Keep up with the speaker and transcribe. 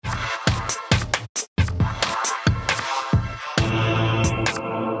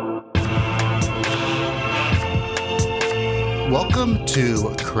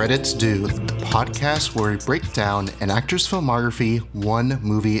to Credits Due, the podcast where we break down an actor's filmography one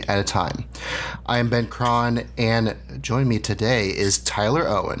movie at a time. I am Ben Cron, and joining me today is Tyler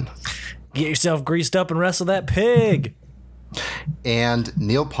Owen. Get yourself greased up and wrestle that pig. And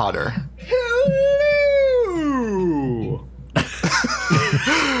Neil Potter. Hello!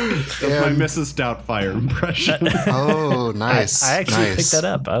 That's my Mrs. Doubtfire impression. Oh, nice. I actually picked that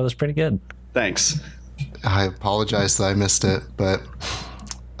up. I was pretty good. Thanks. I apologize that I missed it, but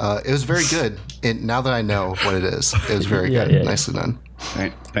it was very good. And now that I know what it is, it was very good. Yeah. Nicely done.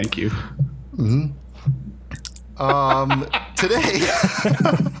 Right, thank you. Today,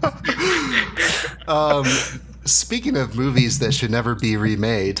 speaking of movies that should never be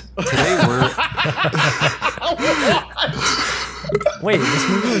remade, today we're... Wait, this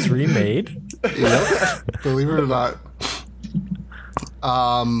movie was remade? Yep, believe it or not.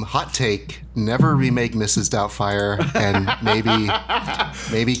 Hot take, never remake Mrs. Doubtfire, and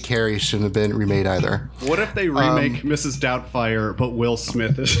maybe Carrie shouldn't have been remade either. What if they remake Mrs. Doubtfire, but Will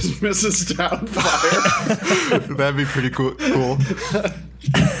Smith is Mrs. Doubtfire? That'd be pretty cool.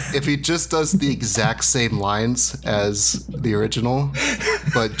 If he just does the exact same lines as the original,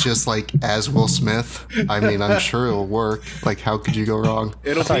 but just like as Will Smith, I mean, I'm sure it'll work. Like, how could you go wrong?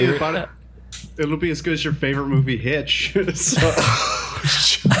 It'll be as good as your favorite movie, Hitch.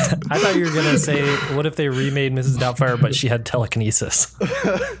 I thought you were going to say, what if they remade Mrs. Doubtfire, but she had telekinesis?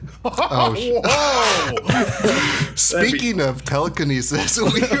 Whoa! Speaking of telekinesis,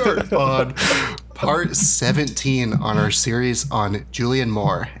 we are on part 17 on our series on Julianne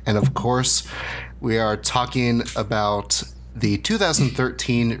Moore. And of course, we are talking about the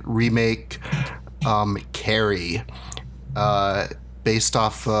 2013 remake, Carrie, based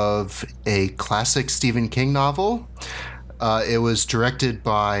off of a classic Stephen King novel. It was directed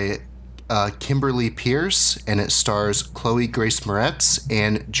by Kimberly Pierce, and it stars Chloe Grace Moretz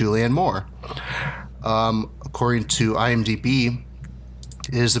and Julianne Moore. According to IMDb,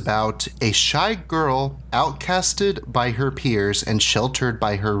 it is about a shy girl outcasted by her peers and sheltered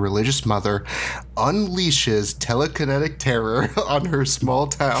by her religious mother unleashes telekinetic terror on her small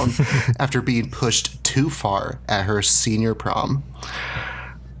town after being pushed too far at her senior prom.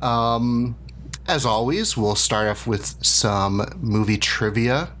 As always, we'll start off with some movie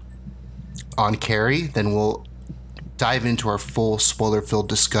trivia on Carrie, then we'll dive into our full spoiler-filled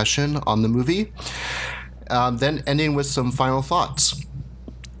discussion on the movie, then ending with some final thoughts.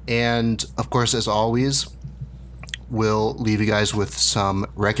 And, of course, as always, we'll leave you guys with some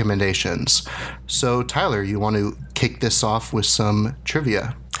recommendations. So, Tyler, you want to kick this off with some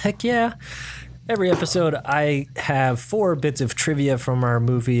trivia? Heck yeah. Every episode, I have 4 bits of trivia from our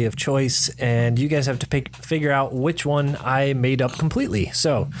movie of choice, and you guys have to figure out which one I made up completely.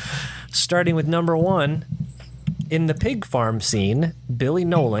 So, starting with number 1, in the pig farm scene, Billy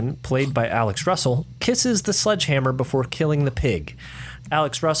Nolan, played by Alex Russell, kisses the sledgehammer before killing the pig.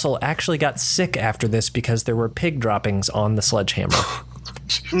 Alex Russell actually got sick after this because there were pig droppings on the sledgehammer.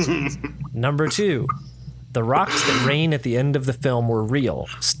 Number 2. The rocks that rain at the end of the film were real.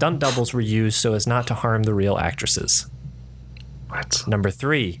 Stunt doubles were used so as not to harm the real actresses. What? Number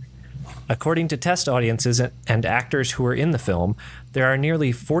 3. According to test audiences and actors who were in the film, there are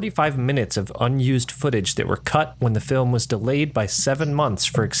nearly 45 minutes of unused footage that were cut when the film was delayed by 7 months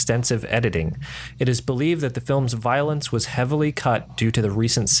for extensive editing. It is believed that the film's violence was heavily cut due to the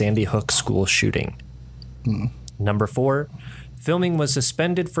recent Sandy Hook school shooting. Number 4. Filming was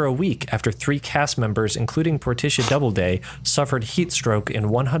suspended for a week after 3 cast members, including Portia Doubleday, suffered heat stroke in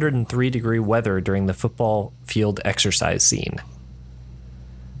 103-degree weather during the football field exercise scene.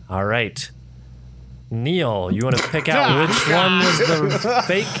 All right. Neil, you want to pick out which one was the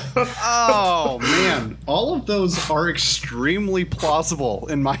fake? Oh, man. All of those are extremely plausible,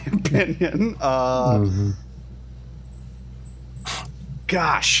 in my opinion.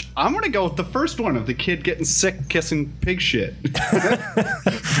 Gosh, I'm going to go with the first one of the kid getting sick kissing pig shit. Right.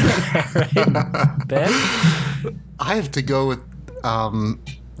 Ben? I have to go with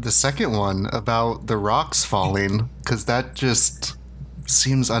the second one about the rocks falling, because that just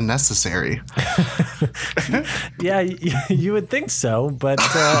seems unnecessary. Yeah, you would think so, but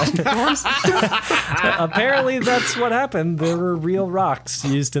apparently that's what happened. There were real rocks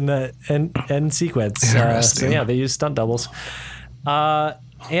used in the end sequence. So yeah, they used stunt doubles.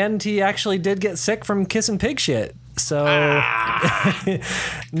 And he actually did get sick from kissing pig shit. So,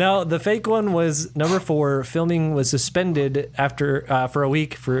 no, the fake one was number 4. Filming was suspended for a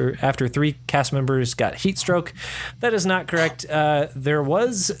week after 3 cast members got heat stroke. That is not correct. There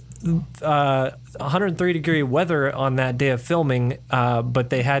was 103-degree weather on that day of filming, but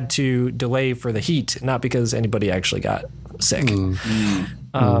they had to delay for the heat, not because anybody actually got sick.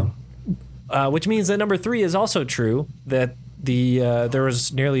 Which means that number 3 is also true, that there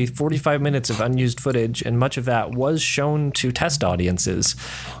was nearly 45 minutes of unused footage, and much of that was shown to test audiences.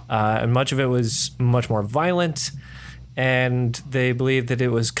 And much of it was much more violent, and they believe that it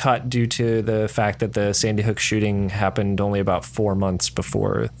was cut due to the fact that the Sandy Hook shooting happened only about 4 months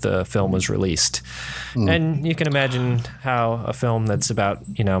before the film was released. And you can imagine how a film that's about,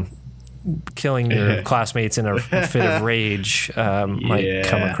 killing your classmates in a fit of rage might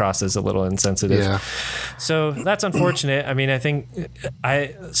come across as a little insensitive. Yeah. So that's unfortunate. I mean, I think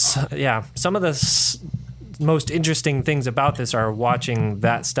some of the most interesting things about this are watching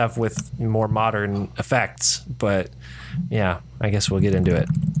that stuff with more modern effects, but yeah, I guess we'll get into it.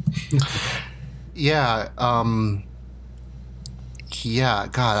 Yeah. God,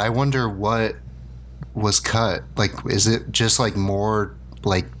 I wonder what was cut. Like, is it just like more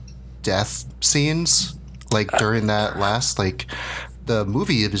like death scenes like during that last, like, the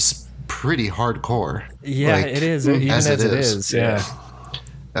movie is pretty hardcore. Yeah, like, it is. Even as it is. Yeah.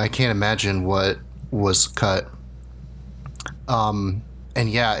 I can't imagine what was cut. And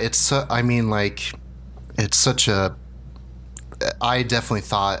yeah, it's, I mean, like, it's such a, I definitely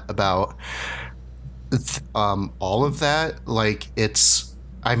thought about all of that. Like, it's,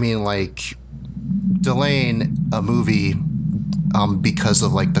 I mean, like, delaying a movie because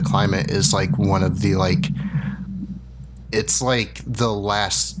of like the climate is like one of the, like, it's like the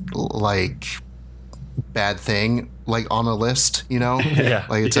last like bad thing like on a list, Yeah.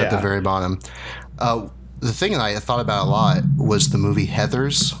 Like it's at the very bottom. The thing that I thought about a lot was the movie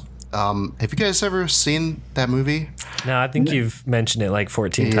Heathers. Have you guys ever seen that movie? No, I think you've mentioned it like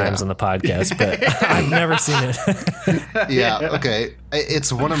 14 times on the podcast, but I've never seen it. Yeah, okay.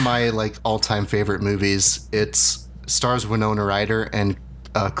 It's one of my like all-time favorite movies. It's stars Winona Ryder and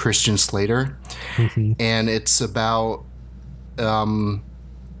Christian Slater, and it's about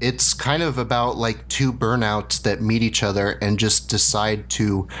it's kind of about like two burnouts that meet each other and just decide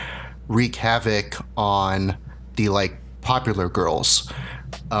to wreak havoc on the like popular girls.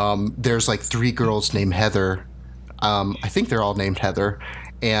 There's like 3 girls named Heather. I think they're all named Heather,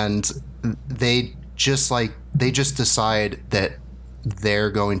 and they just decide that they're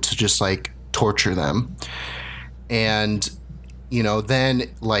going to just like torture them. And, then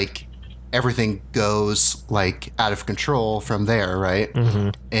like everything goes like out of control from there. Right.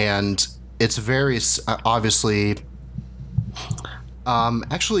 And it's very obviously,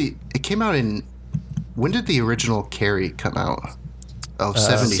 actually it came out when did the original Carrie come out? Oh,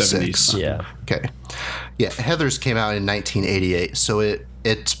 76. Yeah. Okay. Yeah. Heathers came out in 1988. So it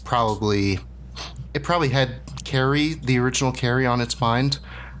probably had Carrie, the original Carrie, on its mind.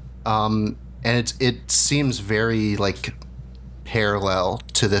 And it seems very like parallel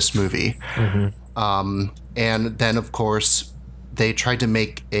to this movie. And then of course they tried to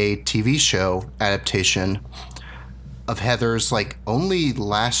make a TV show adaptation of Heathers like only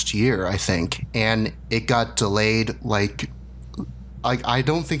last year, I think, and it got delayed like I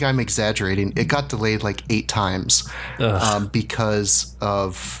don't think I'm exaggerating. It got delayed like 8 times because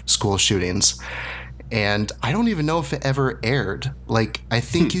of school shootings. And I don't even know if it ever aired. Like, I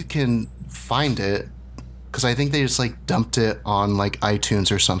think you can find it because I think they just like dumped it on like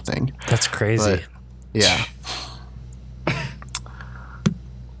iTunes or something. That's crazy. But, yeah.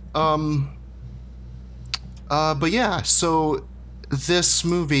 But yeah, so this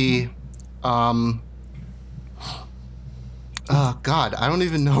movie, oh God, I don't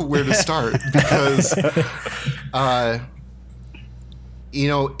even know where to start because,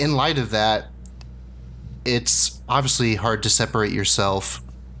 in light of that, it's obviously hard to separate yourself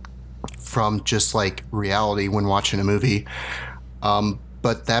from just like reality when watching a movie.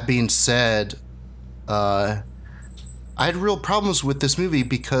 But that being said, I had real problems with this movie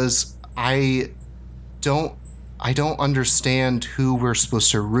because I don't understand who we're supposed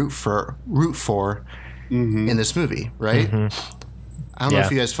to root for in this movie, right? I don't know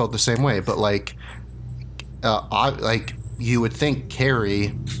if you guys felt the same way, but like, you would think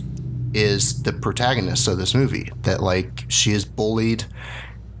Carrie is the protagonist of this movie, that like she is bullied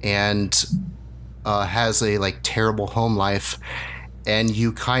and has a like terrible home life, and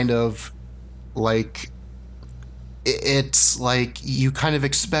you kind of like it's like you kind of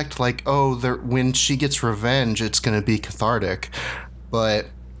expect like, oh, when she gets revenge it's going to be cathartic, but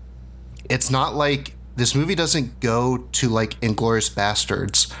it's not. Like, this movie doesn't go to like Inglourious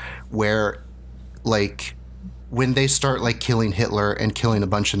Bastards where like when they start like killing Hitler and killing a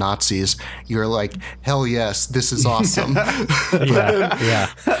bunch of Nazis, you're like, hell yes, this is awesome.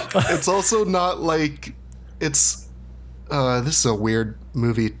 It's also not like this is a weird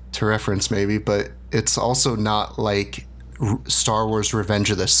movie to reference maybe, but it's also not like Star Wars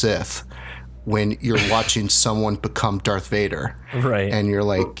Revenge of the Sith when you're watching someone become Darth Vader. Right. And you're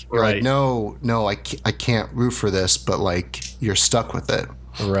like, no, I can't root for this, but like you're stuck with it.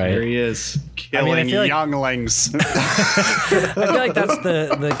 Right. There he is, killing younglings. I feel like that's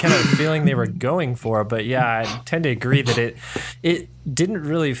the kind of feeling they were going for. But yeah, I tend to agree that it didn't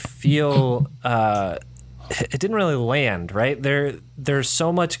really feel... it didn't really land, right? There's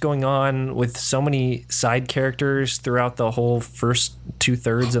so much going on with so many side characters throughout the whole first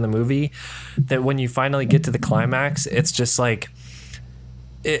 2/3 of the movie that when you finally get to the climax, it's just like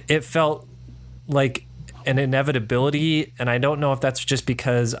it felt like an inevitability. And I don't know if that's just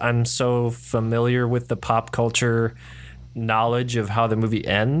because I'm so familiar with the pop culture knowledge of how the movie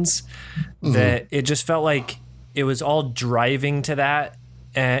ends, that it just felt like it was all driving to that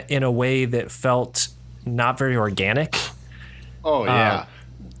in a way that felt not very organic. Oh yeah.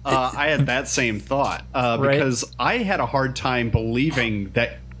 I had that same thought because I had a hard time believing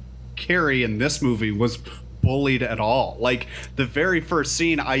that Carrie in this movie was bullied at all. Like the very first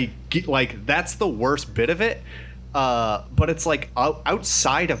scene, that's the worst bit of it. But it's like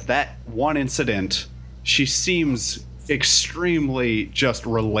outside of that one incident, she seems extremely just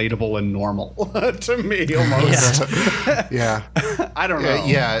relatable and normal to me almost. Yeah. I don't know.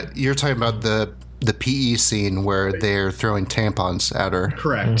 Yeah, you're talking about the PE scene where they're throwing tampons at her.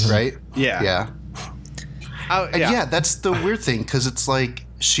 Correct. Right? Yeah. Yeah. Yeah, that's the weird thing, because it's like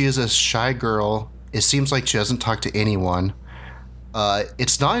she is a shy girl. It seems like she doesn't talk to anyone.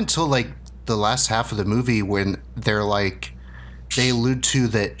 It's not until like the last half of the movie when they're like, they allude to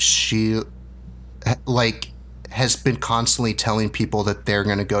that she like has been constantly telling people that they're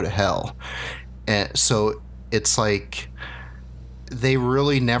going to go to hell. And so it's like they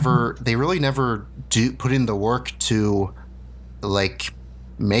really never do put in the work to like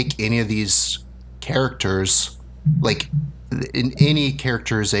make any of these characters like in any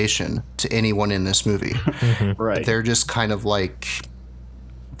characterization to anyone in this movie. Right. They're just kind of like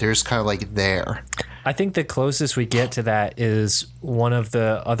there. I think the closest we get to that is one of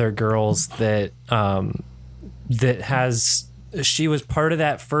the other girls that she was part of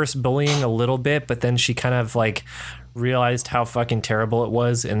that first bullying a little bit, but then she kind of like realized how fucking terrible it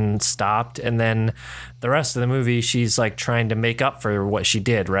was and stopped. And then the rest of the movie, she's like trying to make up for what she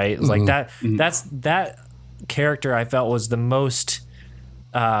did. Right. It's like that character I felt was the most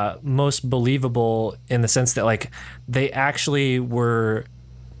believable in the sense that like they actually were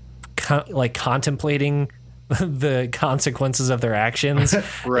contemplating the consequences of their actions.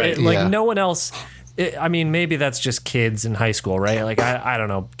 Right. No one else. I mean, maybe that's just kids in high school, right? Like, I don't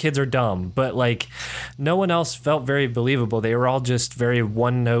know. Kids are dumb. But, like, no one else felt very believable. They were all just very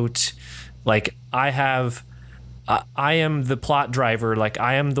one note. Like, I am the plot driver. Like,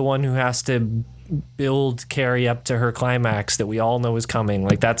 I am the one who has to build Carrie up to her climax that we all know is coming.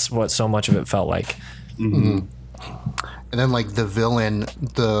 Like, that's what so much of it felt like. Mm-hmm. And then, like, the villain,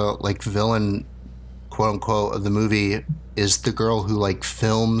 quote unquote, of the movie is the girl who, like,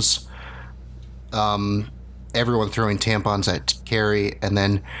 films everyone throwing tampons at Carrie, and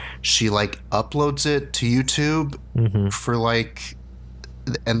then she like uploads it to YouTube for like,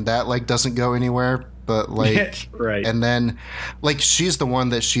 and that like doesn't go anywhere, but like right. And then like she's the one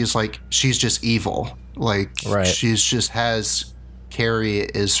that she's just evil, like she's just has Carrie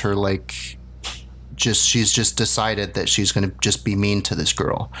is her like she's just decided that she's gonna just be mean to this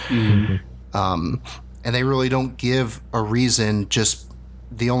girl. And they really don't give a reason. Just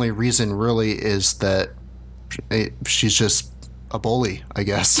the only reason really is that she's just a bully, I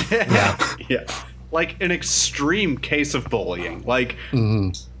guess. Yeah. Like an extreme case of bullying. Like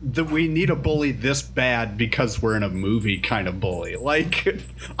we need a bully this bad because we're in a movie kind of bully. Like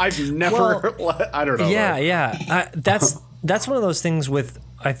I've never, I don't know. Yeah. That's one of those things with,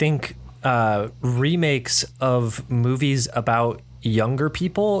 I think, remakes of movies about younger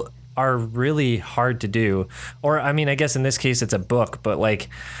people are really hard to do. Or I mean, I guess in this case it's a book, but like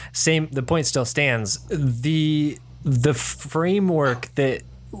the point still stands. The framework that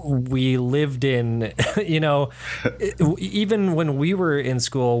we lived in, even when we were in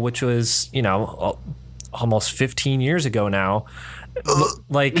school, which was, almost 15 years ago now,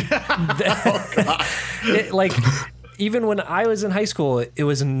 like, even when I was in high school, it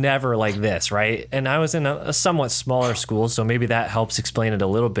was never like this, right? And I was in a somewhat smaller school, so maybe that helps explain it a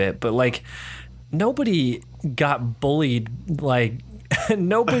little bit. But like, nobody got bullied. Like,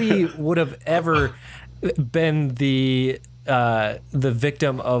 nobody would have ever been the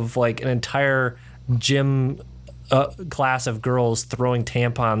victim of like an entire gym class of girls throwing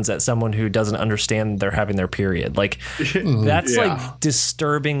tampons at someone who doesn't understand they're having their period. Like, that's like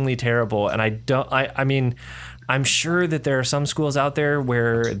disturbingly terrible. And I mean, I'm sure that there are some schools out there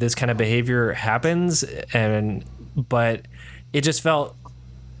where this kind of behavior happens, but it just felt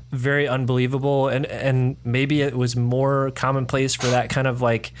very unbelievable, and maybe it was more commonplace for that kind of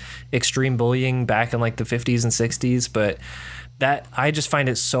like extreme bullying back in like the 50s and 60s, but that I just find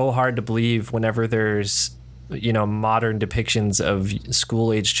it so hard to believe whenever there's, you know, modern depictions of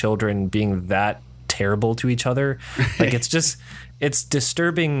school age children being that terrible to each other. Like it's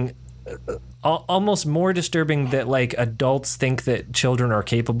disturbing, almost more disturbing that like adults think that children are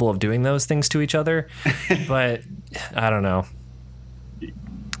capable of doing those things to each other. But I don't know.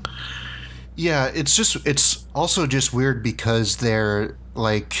 Yeah, it's also just weird because there's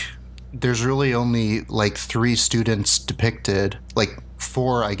really only like 3 students depicted, like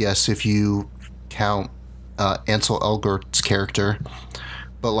 4, I guess, if you count Ansel Elgort's character.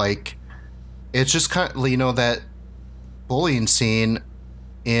 But like, it's just kind of, you know, that bullying scene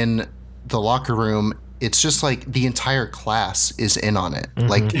in the locker room, it's just like the entire class is in on it. Mm-hmm.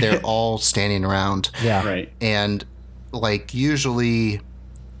 Like they're all standing around. Yeah. Right. And like usually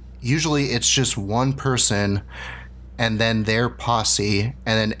it's just one person and then their posse, and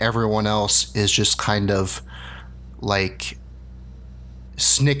then everyone else is just kind of like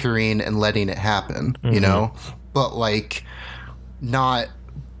snickering and letting it happen, you know, but like not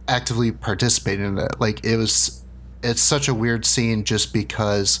actively participating in it. Like it's such a weird scene just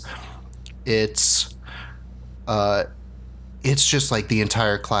because it's just like the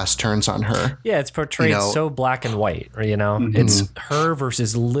entire class turns on her. Yeah, it's portrayed so black and white, you know? Mm-hmm. It's her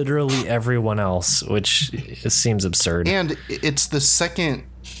versus literally everyone else, which seems absurd. And it's the second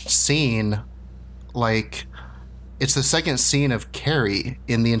scene, like, it's the second scene of Carrie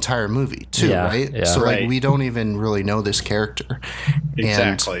in the entire movie, too, right? Yeah. So, right. like, we don't even really know this character.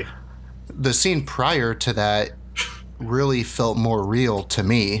 Exactly. And the scene prior to that really felt more real to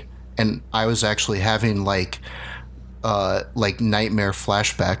me. And I was actually having, like nightmare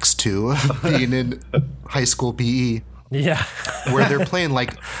flashbacks to being in high school PE. Yeah. Where they're playing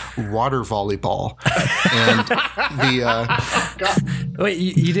like water volleyball. And Wait,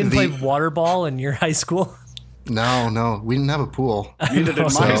 you didn't play water ball in your high school? No, we didn't have a pool. Neither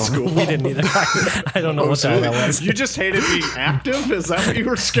did my school. We didn't either. I don't know what that was. You just hated being active? Is that what you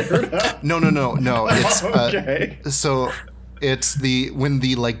were scared of? No. It's okay. So it's when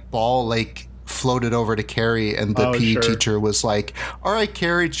the like ball like floated over to Carrie, and the PE teacher was like, "All right,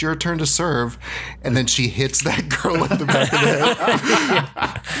 Carrie, it's your turn to serve," and then she hits that girl in the back of the head.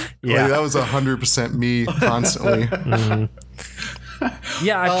 Yeah, like, that was 100% me constantly. Mm-hmm.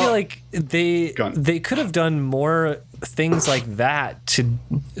 Yeah, I feel like they could have done more things like that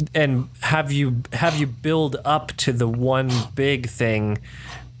and have you build up to the one big thing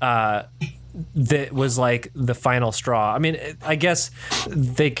that was like the final straw. I mean, I guess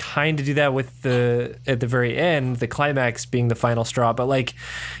they kind of do that with at the very end, the climax being the final straw, but like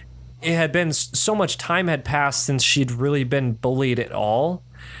it had been so much time had passed since she'd really been bullied at all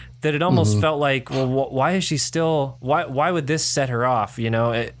that it almost felt like, well, why is she still, why would this set her off? You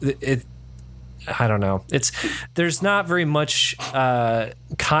know, it I don't know. There's not very much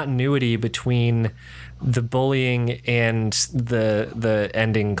continuity between the bullying and the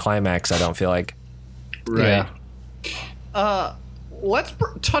ending climax, I don't feel like. Right. Yeah. Let's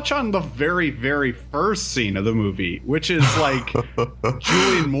touch on the very, very first scene of the movie, which is like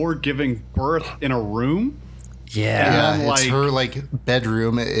Julianne Moore giving birth in a room. Yeah, it's her like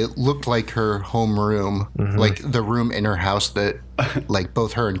bedroom. It looked like her home room, like the room in her house that like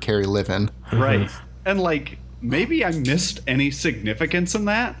both her and Carrie live in. Right. And like maybe I missed any significance in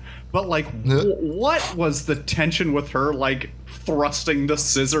that, but like what was the tension with her like thrusting the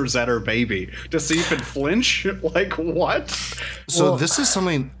scissors at her baby to see if it'd flinch? Like what? So this is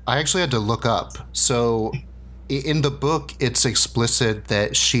something I actually had to look up. So in the book, it's explicit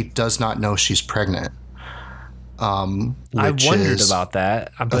that she does not know she's pregnant. I wondered about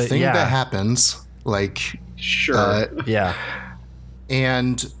that. But a thing that happens, like, sure, yeah,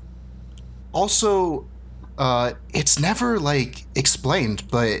 and also, it's never like explained,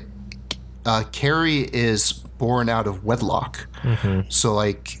 but Carrie is born out of wedlock. So,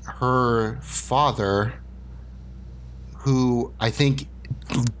 like, her father, who I think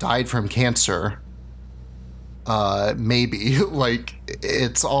died from cancer, maybe like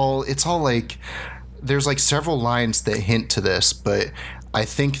it's all like. There's like several lines that hint to this, but I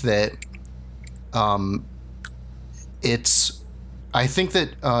think that Julianne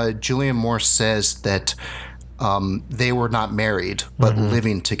Moore says that they were not married but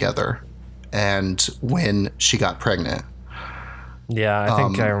living together, and when she got pregnant. Yeah, I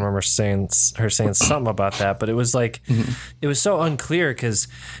think I remember her saying something about that, but it was like it was so unclear because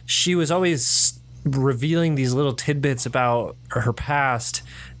she was always revealing these little tidbits about her past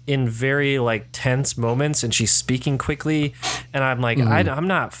in very like tense moments, and she's speaking quickly, and I'm like, I'm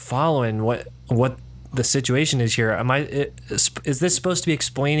not following what the situation is here. Is this supposed to be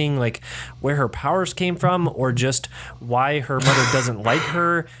explaining like where her powers came from, or just why her mother doesn't like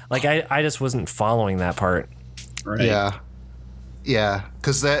her? Like I just wasn't following that part. Right. Yeah,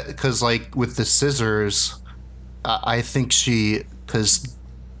 because like with the scissors, I think because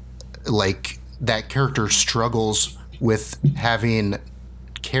like that character struggles with having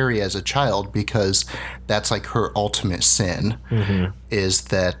Carrie as a child, because that's like her ultimate sin, is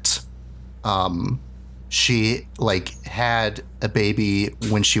that she like had a baby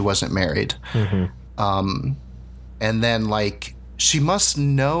when she wasn't married, and then like she must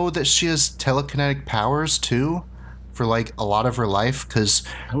know that she has telekinetic powers too for like a lot of her life, because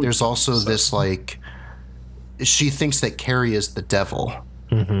there's also this like she thinks that Carrie is the devil,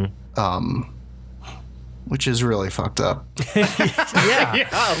 which is really fucked up. Yeah,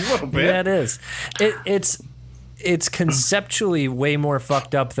 a little bit. Yeah, it is. It's conceptually way more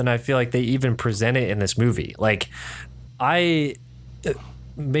fucked up than I feel like they even present it in this movie. Like, maybe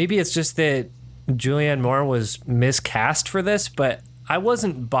it's just that Julianne Moore was miscast for this, but I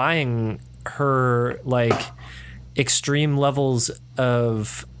wasn't buying her like extreme levels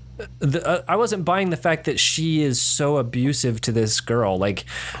of I wasn't buying the fact that she is so abusive to this girl. Like,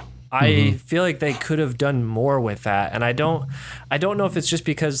 I feel like they could have done more with that, and I don't know if it's just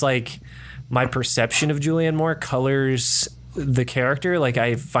because like my perception of Julianne Moore colors the character. Like,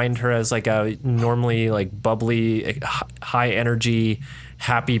 I find her as like a normally like bubbly, high energy,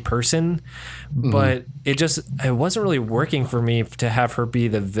 happy person, but it wasn't really working for me to have her be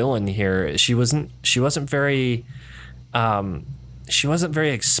the villain here. She wasn't very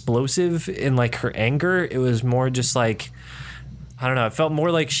explosive in like her anger. It was more just like, I don't know, it felt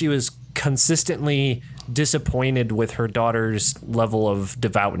more like she was consistently disappointed with her daughter's level of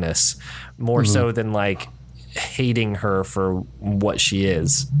devoutness, more so than like hating her for what she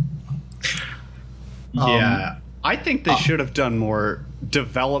is. Yeah, I think they should have done more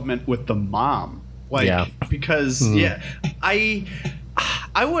development with the mom. Like, because I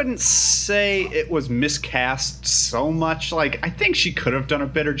wouldn't say it was miscast so much. Like, I think she could have done a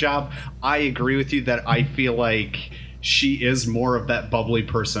better job. I agree with you that I feel like she is more of that bubbly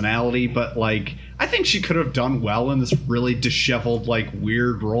personality, but like I think she could have done well in this really disheveled, like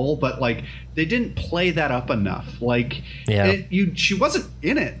weird role, but like they didn't play that up enough. Like, she wasn't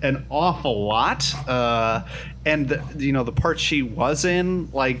in it an awful lot, and the part she was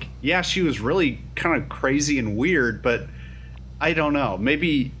in, like, she was really kind of crazy and weird, but I don't know,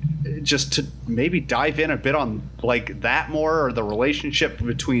 maybe just to dive in a bit on like that more, or the relationship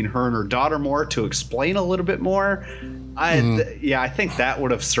between her and her daughter more, to explain a little bit more. I think that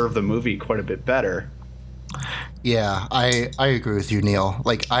would have served the movie quite a bit better. Yeah, I agree with you, Neil.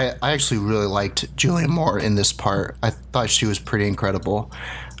 Like, I actually really liked Julianne Moore in this part. I thought she was pretty incredible.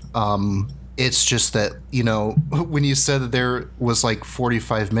 It's just that, when you said that there was like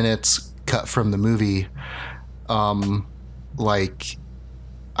 45 minutes cut from the movie, like,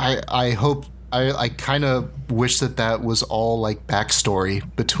 I hope, I kind of wish that was all like backstory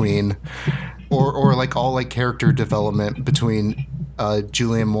between, or like all like character development between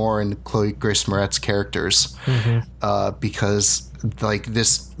Julianne Moore and Chloe Grace Moretz's characters, because like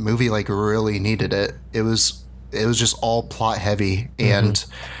this movie like really needed it. It was just all plot heavy, and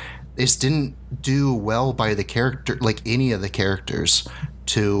this didn't do well by the character, like any of the characters,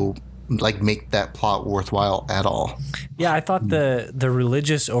 to like make that plot worthwhile at all. Yeah, I thought the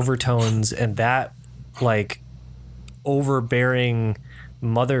religious overtones and that like overbearing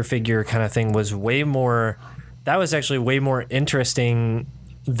mother figure kind of thing was that was actually way more interesting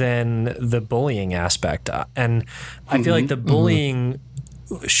than the bullying aspect. And I feel like the bullying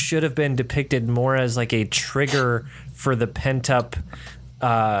should have been depicted more as like a trigger for the pent up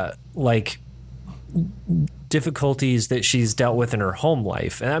like difficulties that she's dealt with in her home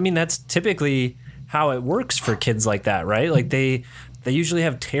life. And I mean, that's typically how it works for kids like that, right? Like they usually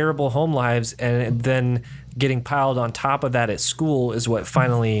have terrible home lives, and then getting piled on top of that at school is what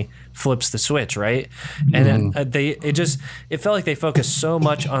finally flips the switch, right? And it felt like they focused so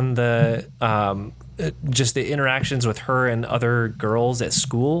much on the just the interactions with her and other girls at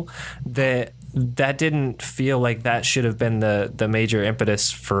school that didn't feel like that should have been the major impetus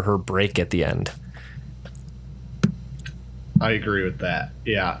for her break at the end. I agree with that.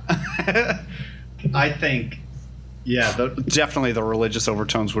 Yeah. I think, definitely the religious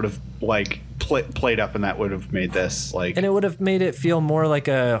overtones would have like played up, and that would have made this like, and it would have made it feel more like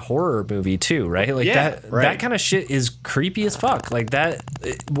a horror movie too, right? Like that kind of shit is creepy as fuck. Like that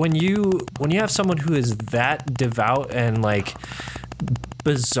when you have someone who is that devout and like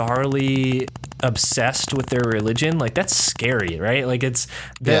bizarrely obsessed with their religion, like that's scary, right? Like that's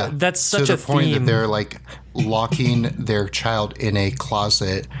such to a the point theme. that they're like locking their child in a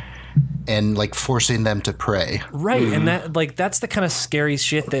closet and like forcing them to pray. Right. And that's the kind of scary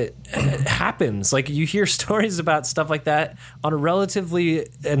shit that happens. Like you hear stories about stuff like that on a relatively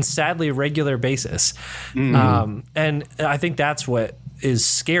and sadly regular basis. And I think that's what is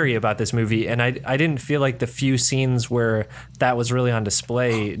scary about this movie. And I didn't feel like the few scenes where that was really on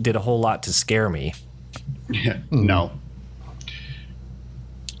display did a whole lot to scare me. Yeah. No.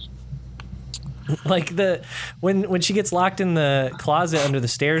 Like when she gets locked in the closet under the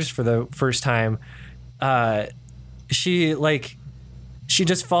stairs for the first time, she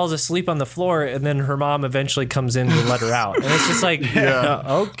just falls asleep on the floor, and then her mom eventually comes in to let her out, and it's just like,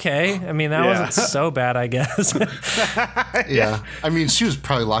 okay. I mean, that wasn't so bad, I guess. Yeah, I mean, she was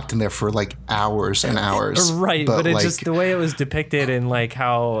probably locked in there for like hours and hours, right? But it just the way it was depicted and like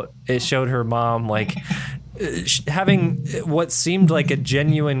how it showed her mom like having what seemed like a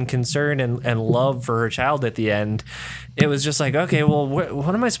genuine concern and love for her child at the end. It was just like, okay, well,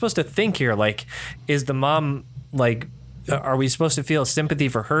 what am I supposed to think here? Like, is the mom like, are we supposed to feel sympathy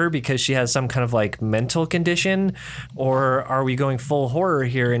for her because she has some kind of like mental condition, or are we going full horror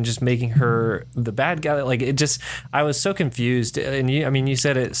here and just making her the bad guy? Like I was so confused. And you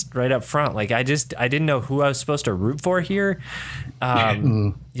said it right up front. Like I didn't know who I was supposed to root for here.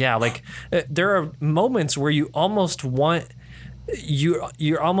 Yeah. Like there are moments where you almost want,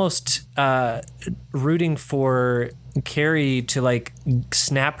 you're almost rooting for Carrie to like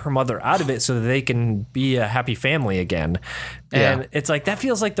snap her mother out of it so that they can be a happy family again. And it's like, that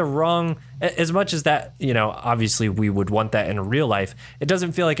feels like the wrong, as much as that, obviously we would want that in real life, it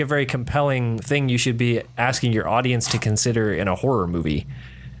doesn't feel like a very compelling thing you should be asking your audience to consider in a horror movie.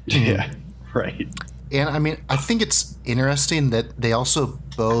 Yeah, right. And I mean, I think it's interesting that they also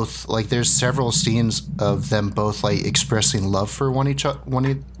both like, there's several scenes of them both like expressing love for whatever.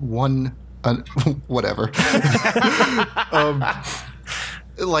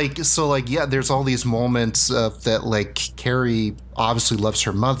 There's all these moments that like Carrie obviously loves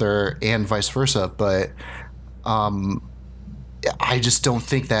her mother and vice versa, but I just don't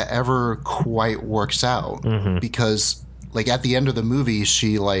think that ever quite works out because like at the end of the movie,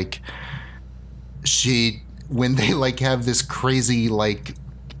 when they like have this crazy like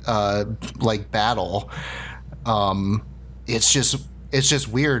battle, it's just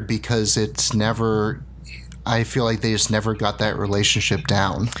weird because I feel like they just never got that relationship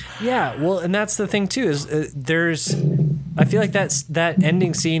down. Yeah, well, and that's the thing too, is I feel like that's that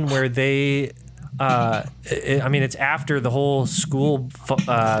ending scene where they, it's after the whole school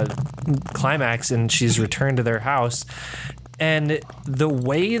climax and she's returned to their house, and the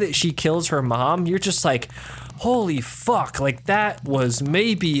way that she kills her mom, you're just like, holy fuck, like that was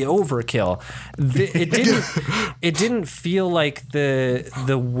maybe overkill. It didn't feel like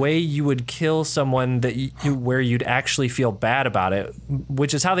the way you would kill someone where you'd actually feel bad about it,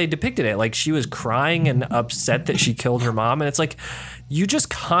 which is how they depicted it. Like she was crying and upset that she killed her mom, and it's like, you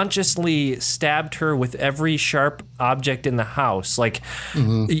just consciously stabbed her with every sharp object in the house. Like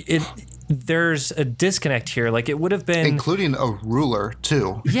there's a disconnect here. Like it would have been, including a ruler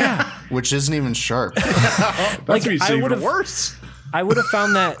too. Yeah, which isn't even sharp. That's even worse. I would have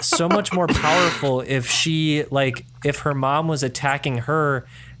found that so much more powerful if if her mom was attacking her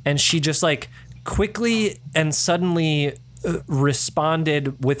and she just like quickly and suddenly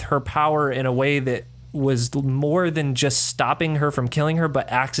responded with her power in a way that was more than just stopping her from killing her, but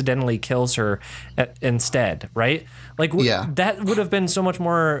accidentally kills her instead, right? Like that would have been so much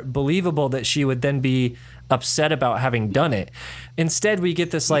more believable that she would then be upset about having done it. Instead, we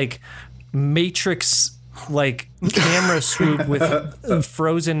get this like Matrix like camera swoop with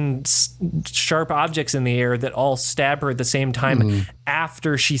frozen sharp objects in the air that all stab her at the same time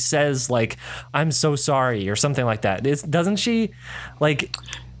after she says like, "I'm so sorry" or something like that. Doesn't she? Like,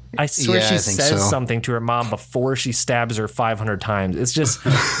 I swear she says something to her mom before she stabs her 500 times. It's just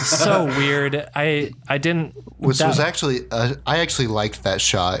so weird. I actually liked that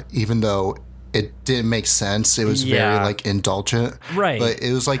shot, even though it didn't make sense. It was very like indulgent. Right. But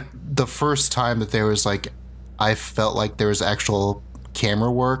it was like the first time that there was like, I felt like there was actual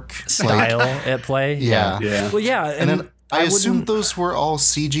camera work. Style at play. Yeah. Well, yeah. And then I assumed those were all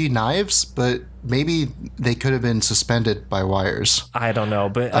CG knives, but maybe they could have been suspended by wires. I don't know,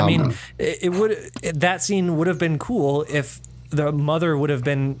 but I mean, that scene would have been cool if the mother would have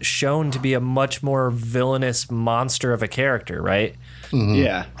been shown to be a much more villainous monster of a character, right? Mm-hmm.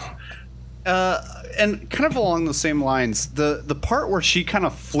 Yeah. And kind of along the same lines, the part where she kind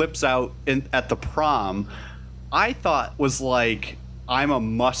of flips out at the prom, I thought was like, I'm a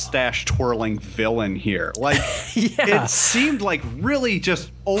mustache twirling villain here. Like, It seemed like really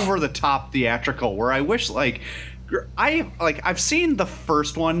just over the top theatrical, where I wish I've seen the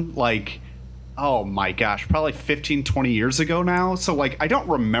first one, like, oh my gosh, probably 15, 20 years ago now. So like, I don't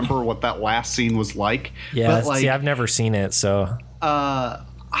remember what that last scene was like. Yeah. But, like, see, I've never seen it. So,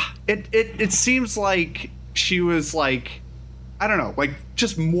 it seems like she was like, I don't know, like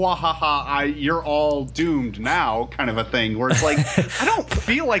just mwahaha, you're all doomed now kind of a thing, where it's like, I don't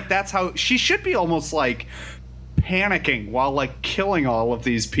feel like that's how she should be, almost like panicking while like killing all of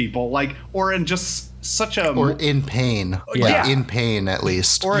these people, like, or in just such a, or in pain. Yeah. In pain at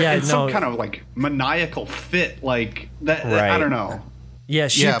least. Or in some kind of like maniacal fit, like that. Right. I don't know. Yeah,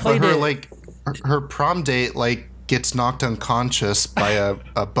 she played but her prom date like gets knocked unconscious by a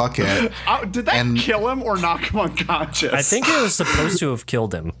bucket. Did that kill him or knock him unconscious? I think it was supposed to have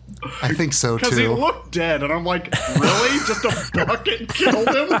killed him. I think so too. Because he looked dead, and I'm like, really? Just a bucket killed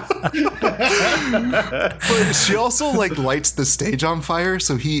him? But she also like lights the stage on fire,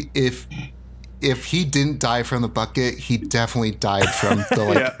 so if he didn't die from the bucket, he definitely died from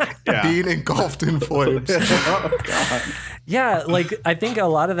the being engulfed in flames. Oh God. Yeah, like I think a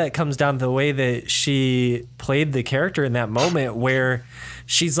lot of that comes down to the way that she played the character in that moment, where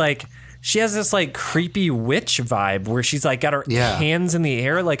she's like, she has this like creepy witch vibe where she's like got her hands in the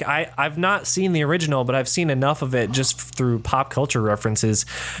air. Like I've not seen the original, but I've seen enough of it just through pop culture references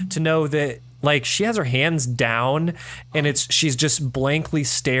to know that like she has her hands down and she's just blankly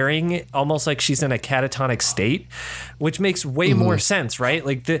staring, almost like she's in a catatonic state, which makes way more sense, right?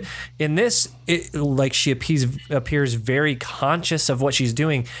 Like in this, like she appears very conscious of what she's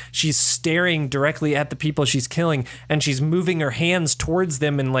doing. She's staring directly at the people she's killing, and she's moving her hands towards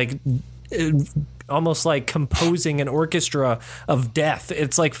them and like almost like composing an orchestra of death.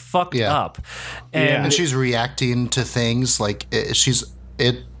 It's like fucked up, and she's reacting to things like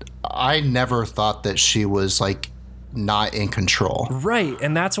I never thought that she was like not in control. Right.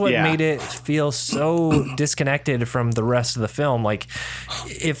 And that's what made it feel so disconnected from the rest of the film. Like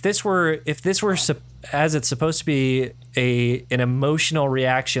if this were as it's supposed to be an emotional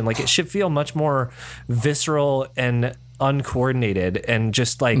reaction, like it should feel much more visceral and uncoordinated and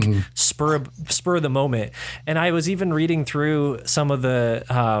just like spur of the moment. And I was even reading through some of the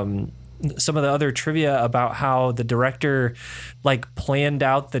other trivia about how the director like planned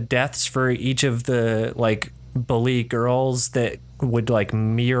out the deaths for each of the like bully girls that would like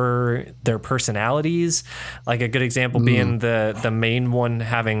mirror their personalities. Like a good example being the main one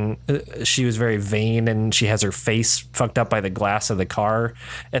having she was very vain and she has her face fucked up by the glass of the car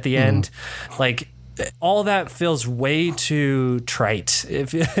at the end. Like all that feels way too trite. It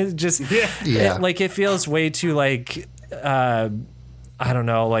just like it feels way too like I don't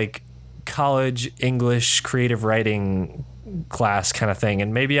know, like college English creative writing class kind of thing.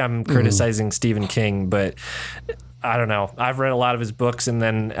 And maybe I'm criticizing Stephen King, but I don't know. I've read a lot of his books, and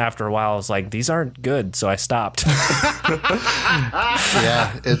then after a while I was like, these aren't good, so I stopped. Yeah,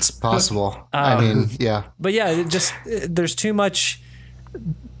 it's possible. I mean, yeah. But yeah, there's too much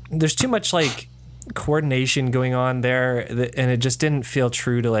like coordination going on there, and it just didn't feel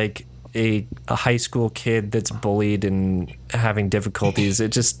true to like a high school kid that's bullied and having difficulties.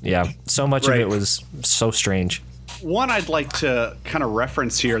 It just, so much of it was so strange. One I'd like to kind of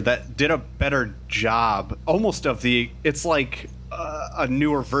reference here that did a better job almost of it's like a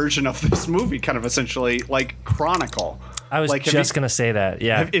newer version of this movie, kind of essentially like Chronicle. I was like, just going to say that.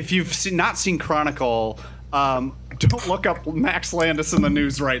 Yeah. If you've not seen Chronicle, don't look up Max Landis in the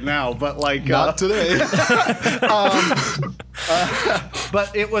news right now, but like not today.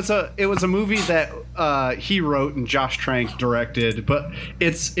 But it was a movie that he wrote and Josh Trank directed, but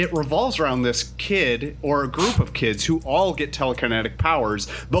it revolves around this kid or a group of kids who all get telekinetic powers,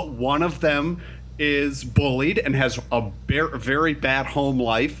 but one of them is bullied and has a very bad home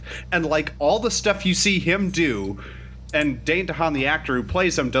life, and like all the stuff you see him do, and Dane DeHaan, the actor who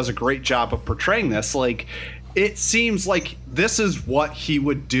plays him, does a great job of portraying this. Like, it seems like this is what he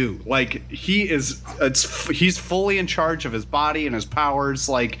would do. Like, he's fully in charge of his body and his powers.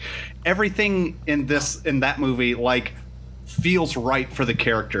 Like, everything in that movie, like, feels right for the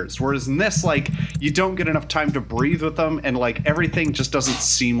characters. Whereas in this, like, you don't get enough time to breathe with them, and like everything just doesn't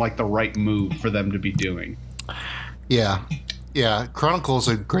seem like the right move for them to be doing. Yeah. Chronicle is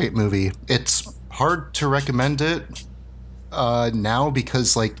a great movie. It's hard to recommend it now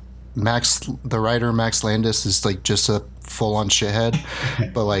because like the writer Max Landis is like just a full-on shithead,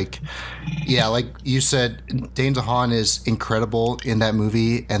 but like, yeah, like you said, Dane DeHaan is incredible in that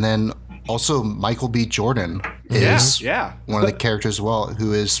movie, and then also Michael B. Jordan is one of the characters as well,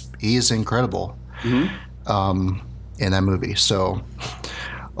 he is incredible in that movie. So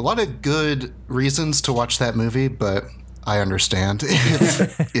a lot of good reasons to watch that movie, but I understand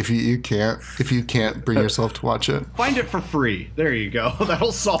if you can't bring yourself to watch it. Find it for free. There you go.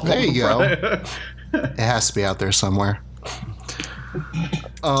 That'll solve it. There you go. It has to be out there somewhere.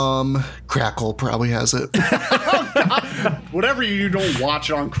 Crackle probably has it. Whatever you do, don't watch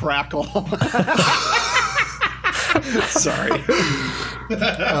it on Crackle. Sorry.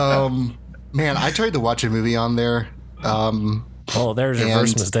 Man, I tried to watch a movie on there. There's your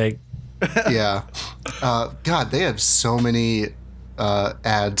first mistake. Yeah. God, they have so many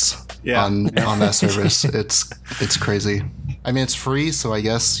ads on that service. It's crazy. I mean, it's free, so I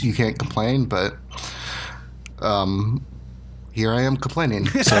guess you can't complain, but here I am complaining.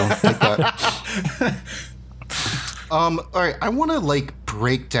 So take that. All right, I want to like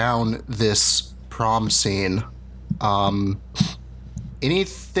break down this prom scene.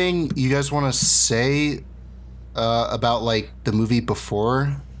 Anything you guys want to say about like the movie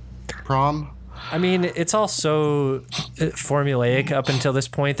before prom? I mean, it's all so formulaic up until this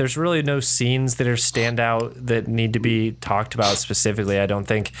point. There's really no scenes that are stand out that need to be talked about specifically, I don't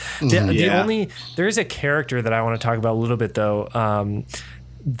think. There is a character that I want to talk about a little bit though.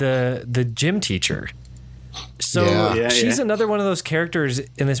 The gym teacher. So she's another one of those characters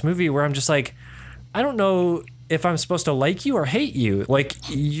in this movie where I'm just like, I don't know if I'm supposed to like you or hate you. Like,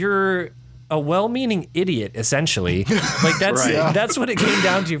 you're a well-meaning idiot, essentially. Like, that's what it came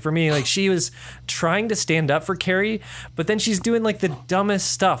down to for me. Like, she was trying to stand up for Carrie, but then she's doing like the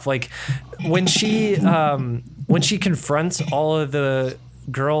dumbest stuff. Like when she confronts all of the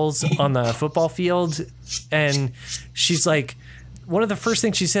girls on the football field, and she's like, one of the first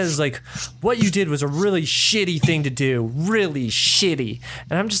things she says is like, what you did was a really shitty thing to do, really shitty.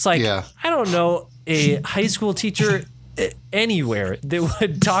 And I'm just like, I don't know a high school teacher anywhere that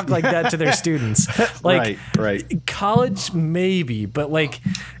would talk like that to their students. Like, right. College maybe, but like,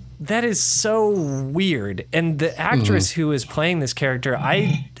 that is so weird. And the actress who is playing this character,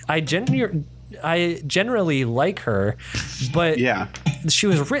 I generally like her, but she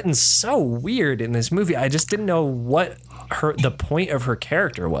was written so weird in this movie. I just didn't know what the point of her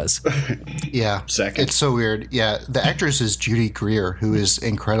character was. Yeah. Second. It's so weird. Yeah. The actress is Judy Greer, who is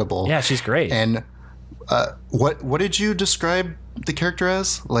incredible. Yeah, she's great. And what did you describe the character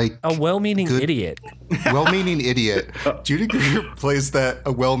as? Like a well-meaning idiot. Well-meaning idiot. Judy Greer plays a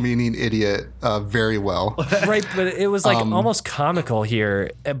well-meaning idiot very well. Right, but it was like almost comical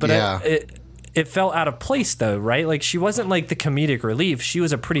here. But it felt out of place though, right? Like, she wasn't like the comedic relief. She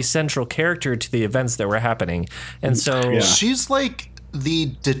was a pretty central character to the events that were happening. And so she's like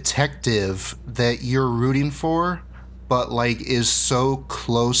the detective that you're rooting for, but like is so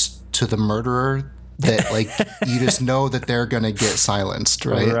close to the murderer that like you just know that they're gonna get silenced,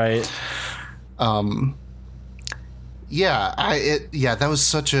 right? Right. That was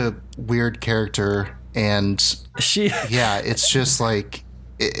such a weird character, and it's just like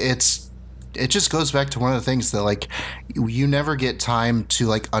it just goes back to one of the things that like you never get time to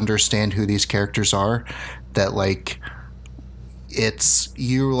like understand who these characters are, that like it's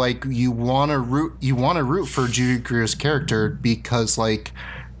you want to root for Judy Greer's character because like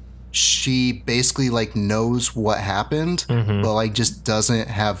she basically like knows what happened, but like just doesn't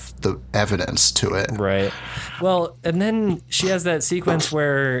have the evidence to it. Right. Well, and then she has that sequence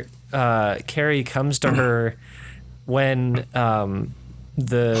where Carrie comes to her when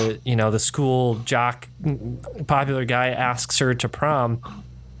the school jock, popular guy, asks her to prom,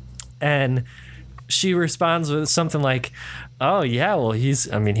 and she responds with something like, "Oh yeah, well he's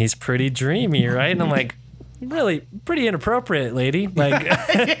pretty dreamy, right?" And I'm like, really pretty inappropriate, lady. Like,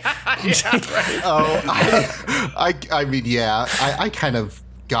 right. Oh, I kind of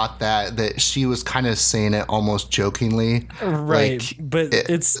got that she was kind of saying it almost jokingly, right? Like, but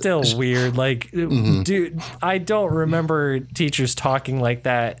it's still weird. Like, dude, I don't remember teachers talking like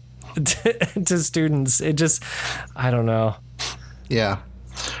that to students. It just, I don't know. Yeah.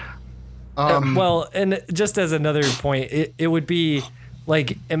 Well, and just as another point, it would be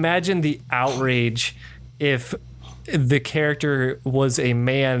like, imagine the outrage if the character was a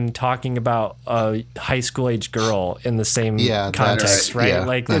man talking about a high school age girl in the same context, right? Yeah,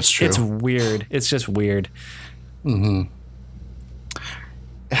 like, that's true. It's weird. It's just weird. Yeah,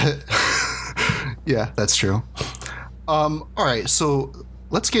 that's true. All right, so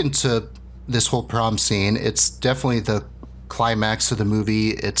let's get into this whole prom scene. It's definitely the climax of the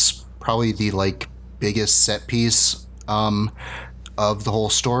movie. It's probably the like biggest set piece of the whole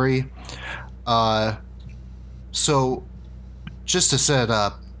story. So just to set it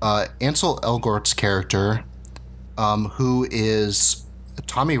up, Ansel Elgort's character, who is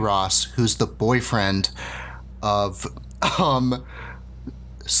Tommy Ross, who's the boyfriend of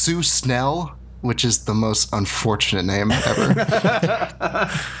Sue Snell, which is the most unfortunate name ever.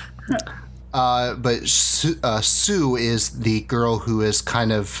 But Sue is the girl who is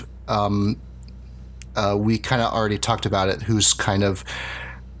kind of, we kind of already talked about it, who's kind of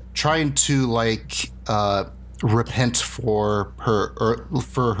trying to like repent for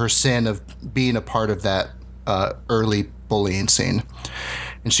her sin of being a part of that early bullying scene.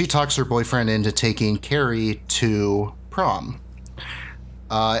 And she talks her boyfriend into taking Carrie to prom.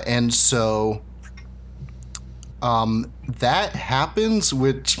 And so that happens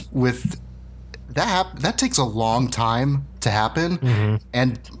that takes a long time to happen. Mm-hmm.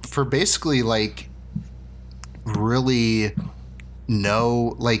 And for basically like really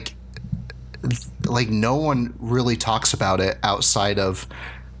no one really talks about it outside of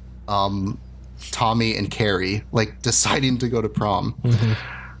Tommy and Carrie like deciding to go to prom.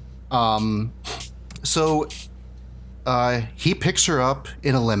 Mm-hmm. So he picks her up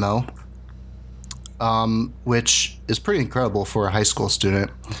in a limo, which is pretty incredible for a high school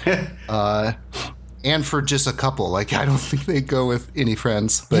student. And for just a couple. Like, I don't think they go with any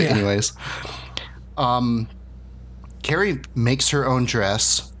friends. But anyways. Carrie makes her own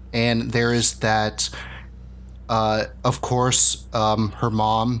dress, and there is that, of course, her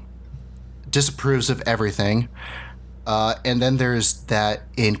mom disapproves of everything. And then there's that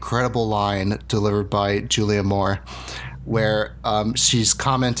incredible line delivered by Julia Moore where she's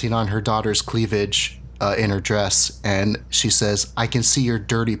commenting on her daughter's cleavage in her dress, and she says, "I can see your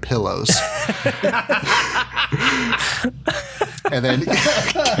dirty pillows." And then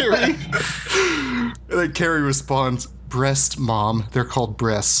Carrie responds, "Breast, Mom. They're called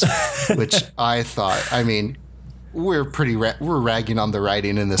breasts," which I thought, I mean, we're ragging on the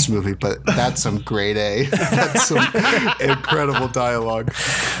writing in this movie, but that's some grade A. That's some incredible dialogue.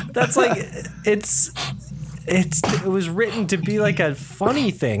 That's like it was written to be like a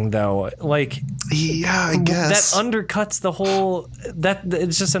funny thing, though. Like, yeah, I guess that undercuts the whole. That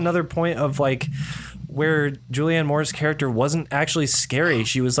it's just another point of like where Julianne Moore's character wasn't actually scary.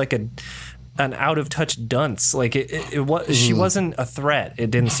 She was like an out of touch dunce. Like it was. She wasn't a threat.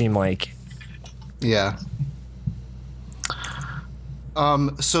 It didn't seem like. Yeah.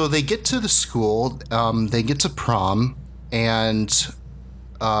 So they get to the school, they get to prom, and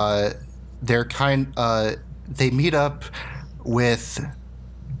they meet up with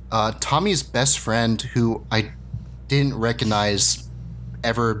Tommy's best friend, who I didn't recognize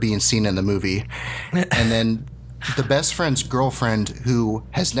ever being seen in the movie, and then the best friend's girlfriend, who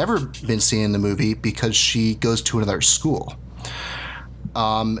has never been seen in the movie because she goes to another school.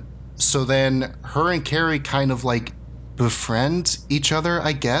 So then her and Carrie kind of like befriend each other,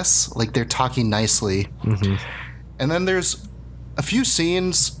 I guess. Like, they're talking nicely. Mm-hmm. And then there's a few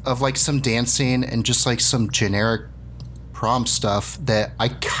scenes of like some dancing and just like some generic prom stuff that I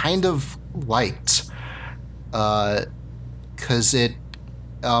kind of liked. Because it,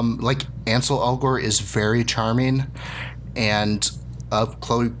 like, Ansel Elgort is very charming, and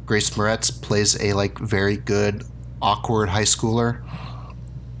Chloe Grace Moretz plays a like very good awkward high schooler.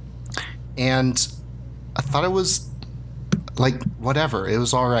 And I thought it was like, whatever, it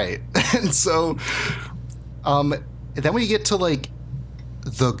was all right. And so then we get to like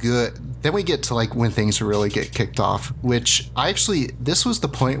then we get to like when things really get kicked off, which this was the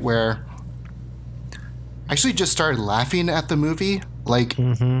point where I actually just started laughing at the movie. Like,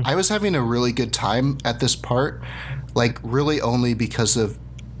 I was having a really good time at this part, like really only because of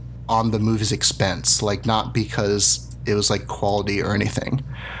on the movie's expense, like not because it was like quality or anything.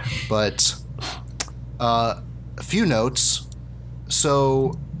 But a few notes.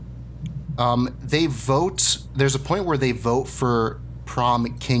 So they vote. There's a point where they vote for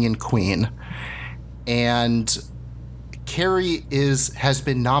prom king and queen, and Carrie has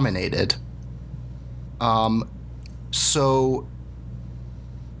been nominated. So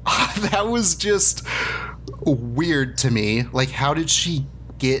that was just weird to me. Like, how did she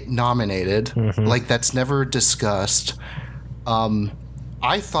get nominated? Mm-hmm. Like, that's never discussed.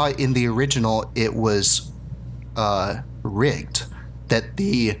 I thought in the original it was rigged, that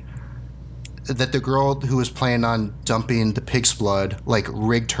the girl who was planning on dumping the pig's blood like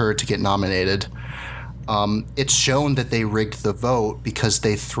rigged her to get nominated. It's shown that they rigged the vote because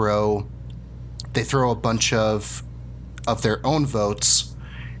they throw a bunch of their own votes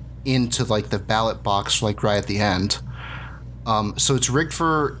into like the ballot box like right at the end. So it's rigged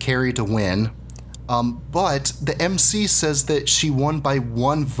for Carrie to win. But the MC says that she won by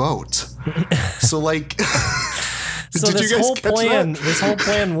 1 vote. So like, so did this you guys whole catch plan, that? this whole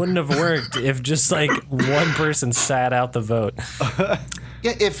plan wouldn't have worked if just like one person sat out the vote.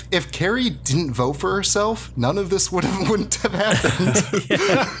 Yeah, if Carrie didn't vote for herself, none of this wouldn't have happened.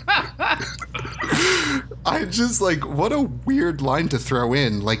 I just like, what a weird line to throw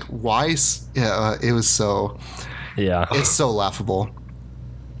in. Like, why? Yeah, it was so. Yeah, it's so laughable.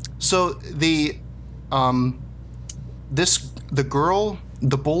 So the girl,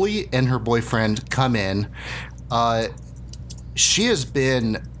 the bully, and her boyfriend come in. She has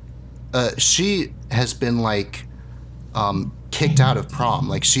been like kicked out of prom.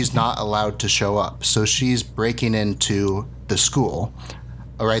 Like, she's not allowed to show up. So she's breaking into the school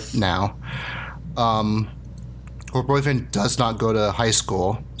right now. Her boyfriend does not go to high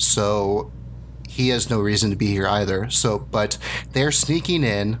school, so he has no reason to be here either. So, but they're sneaking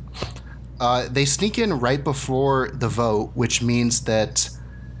in. They sneak in right before the vote, which means that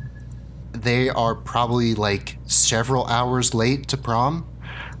they are probably like several hours late to prom.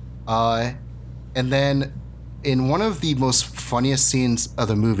 And then in one of the most funniest scenes of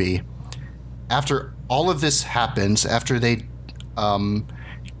the movie, after all of this happens, after they,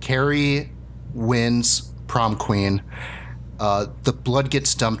 Carrie wins prom queen, the blood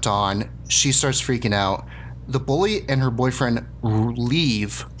gets dumped on, she starts freaking out. The bully and her boyfriend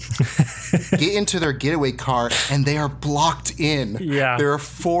leave, get into their getaway car, and they are blocked in. Yeah. There are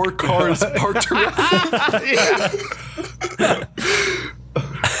 4 cars parked around.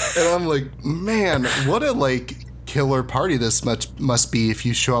 And I'm like, man, what a like killer party this must be if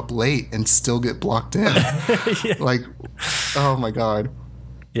you show up late and still get blocked in. Yeah. Like, oh my God.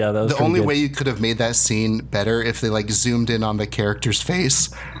 Yeah, that was the only good. way you could have made that scene better if they like zoomed in on the character's face,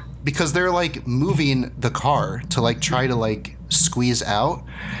 because they're like moving the car to like try to like squeeze out,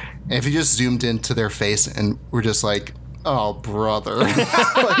 and if you just zoomed into their face and we're just like, oh brother.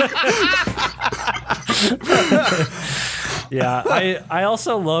 Yeah, I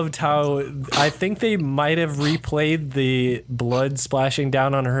also loved how I think they might have replayed the blood splashing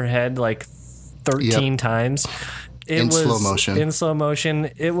down on her head like 13 times. It was slow motion. In slow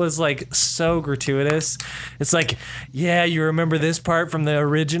motion. It was like so gratuitous. It's like, yeah, you remember this part from the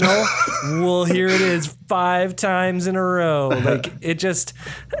original? Well, here it is 5 times in a row. Like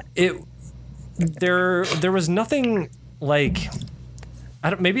there was nothing like,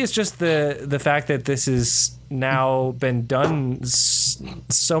 maybe it's just the fact that this has now been done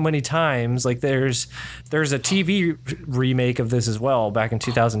so many times. Like there's a TV remake of this as well back in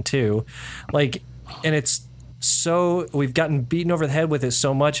 2002. Like, and it's so, we've gotten beaten over the head with it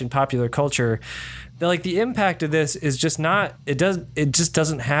so much in popular culture that like the impact of this is just not, it just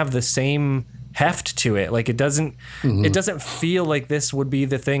doesn't have the same heft to it. Like it doesn't feel like this would be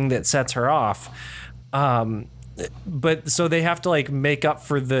the thing that sets her off. But so they have to like make up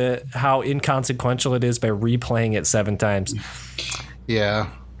for how inconsequential it is by replaying it 7 times.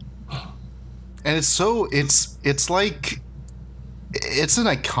 Yeah. And it's like, it's an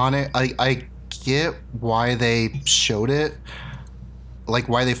iconic, I get why they showed it, like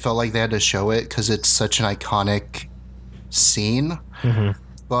why they felt like they had to show it, because it's such an iconic scene.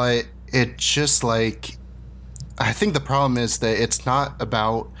 But it just like, I think the problem is that it's not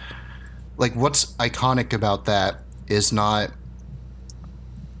about, like, what's iconic about that is not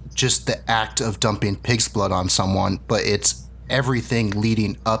just the act of dumping pig's blood on someone, but it's everything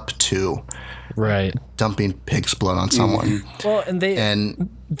leading up to dumping pig's blood on someone. Well, and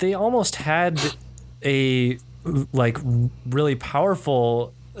they almost had a like really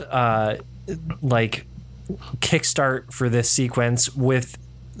powerful like kickstart for this sequence with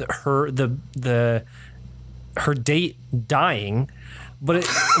her her date dying. But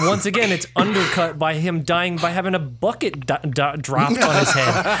once again, it's undercut by him dying by having a bucket dropped on his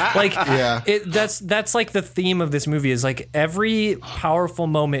head. Like, that's like the theme of this movie is like every powerful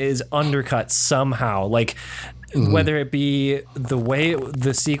moment is undercut somehow. Like, whether it be the way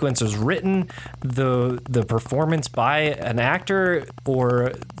the sequence was written, the performance by an actor,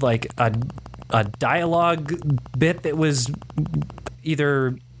 or like a dialogue bit that was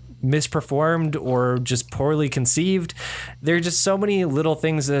either misperformed or just poorly conceived. There are just so many little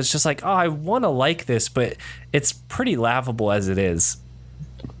things that it's just like, oh, I want to like this, but it's pretty laughable as it is.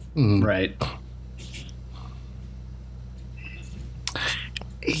 Right.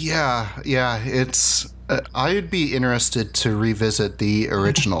 Yeah, it's I'd be interested to revisit the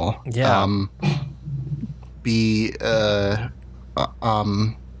original. I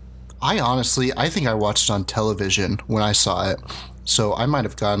think I watched it on television when I saw it. So I might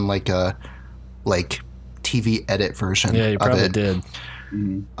have gotten like a TV edit version. Yeah, you probably did.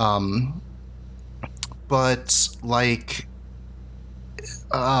 But like,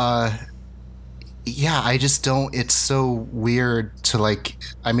 yeah, I just don't. It's so weird to like.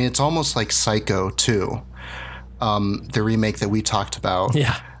 I mean, it's almost like Psycho too, the remake that we talked about.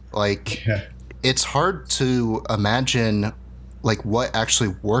 Yeah, like it's hard to imagine like what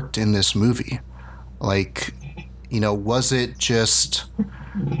actually worked in this movie. Like, you know, was it just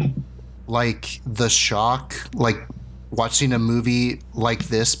like the shock, like watching a movie like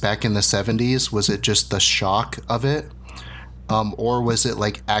this back in the 70s? Was it just the shock of it? Or was it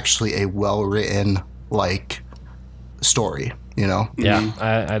like actually a well-written like story, you know? Yeah,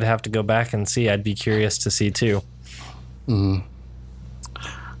 I'd have to go back and see. I'd be curious to see too.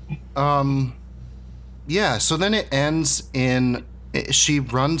 Yeah, so then it ends in, she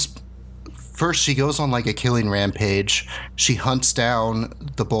runs, first she goes on like a killing rampage. She hunts down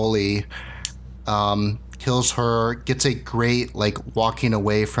the bully, kills her, gets a great like walking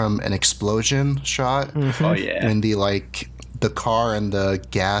away from an explosion shot. Oh yeah. When the car and the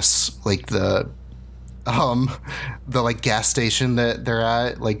gas, like the like gas station that they're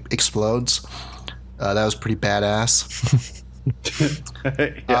at like explodes. That was pretty badass.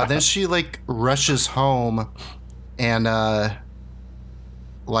 Then she like rushes home and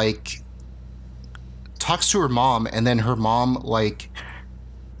like talks to her mom, and then her mom like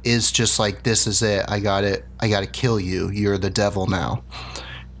is just like, this is it, I gotta kill you, you're the devil now.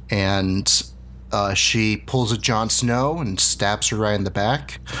 And she pulls a Jon Snow and stabs her right in the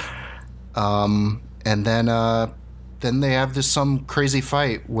back. And then they have some crazy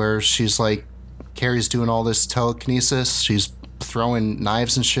fight where she's like, Carrie's doing all this telekinesis, she's throwing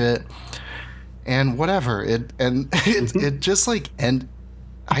knives and shit, and whatever. It just like, and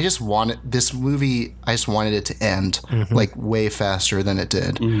I just wanted this movie, I just wanted it to end like way faster than it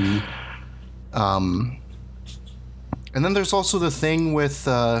did. And then there's also the thing with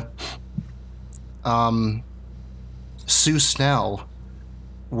Sue Snell,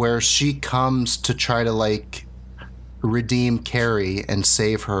 where she comes to try to like redeem Carrie and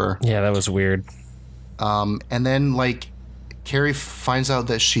save her. Yeah, that was weird. And then like Carrie finds out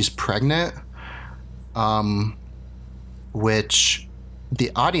that she's pregnant, which the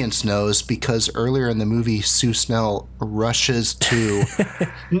audience knows because earlier in the movie Sue Snell rushes to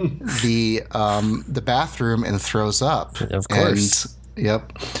the bathroom and throws up. Of course.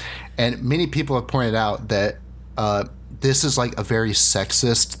 And many people have pointed out that this is like a very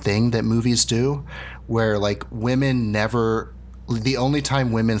sexist thing that movies do, where like women never, the only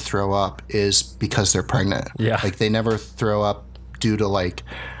time women throw up is because they're pregnant. Yeah. Like they never throw up due to like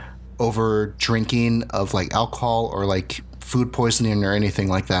over drinking of like alcohol or like food poisoning or anything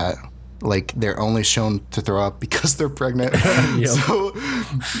like that. Like they're only shown to throw up because they're pregnant. So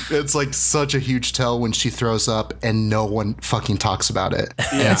it's like such a huge tell when she throws up and no one fucking talks about it.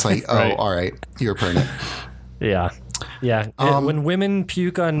 And it's like, oh, right. All right, you're pregnant. Yeah. When women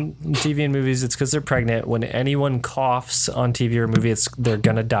puke on TV and movies, it's because they're pregnant. When anyone coughs on TV or movie, they're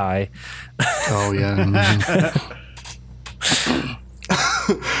gonna die. Oh yeah.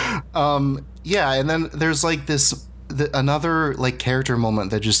 Yeah, and then there's like another like character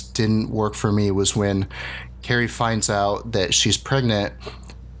moment that just didn't work for me was when Carrie finds out that she's pregnant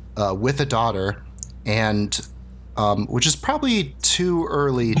with a daughter, and which is probably too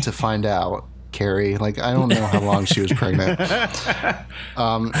early to find out. Carrie, like I don't know how long she was pregnant,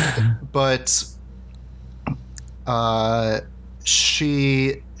 but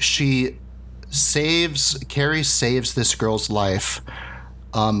Carrie saves this girl's life,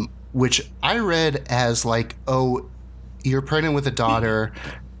 which I read as like, oh, you're pregnant with a daughter,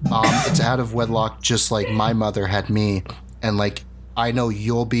 it's out of wedlock just like my mother had me, and like I know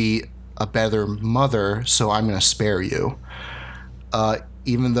you'll be a better mother, so I'm gonna spare you.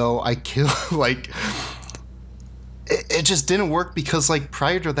 Even though I kill, like, it just didn't work because, like,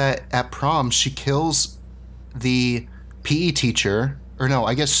 prior to that, at prom, she kills the PE teacher. Or no,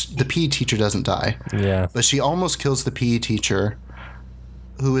 I guess the PE teacher doesn't die. Yeah. But she almost kills the PE teacher,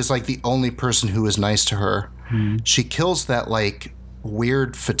 who is, like, the only person who is nice to her. She kills that, like,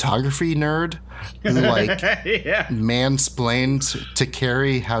 weird photography nerd who, like, mansplained to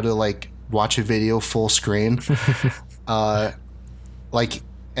Carrie how to, like, watch a video full screen. Like,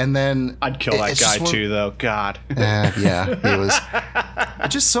 and then I'd kill that guy too, though. God. Yeah, he was.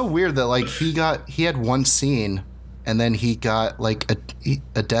 It's just so weird that like he had one scene, and then he got like a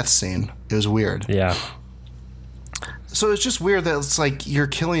death scene. It was weird. Yeah. So it's just weird that it's like you're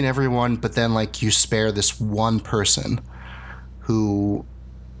killing everyone, but then like you spare this one person, who,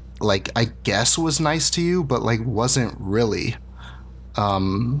 like I guess was nice to you, but like wasn't really.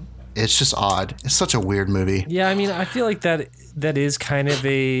 It's just odd. It's such a weird movie. Yeah, I mean, I feel like that is kind of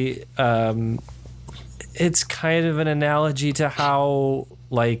a it's kind of an analogy to how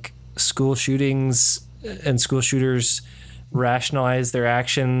like school shootings and school shooters rationalize their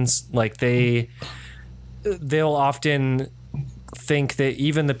actions. Like they'll often think that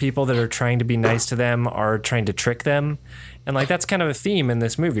even the people that are trying to be nice to them are trying to trick them. And like that's kind of a theme in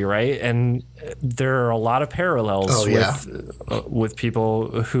this movie, right? And there are a lot of parallels with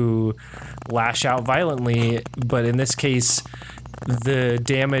people who lash out violently, but in this case, the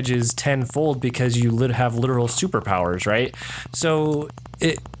damage is tenfold because you have literal superpowers, right? So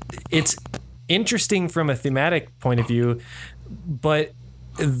it's interesting from a thematic point of view, but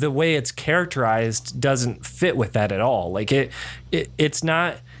the way it's characterized doesn't fit with that at all. Like it's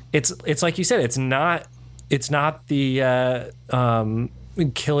not. It's like you said. It's not the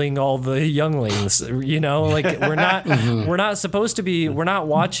killing all the younglings, like we're not supposed to be, we're not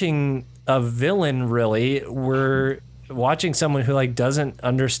watching a villain really. We're watching someone who like doesn't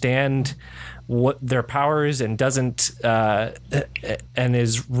understand what their powers and doesn't and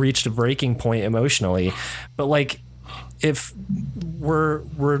is reached a breaking point emotionally. But like if we're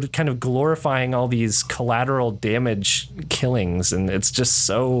kind of glorifying all these collateral damage killings, and it's just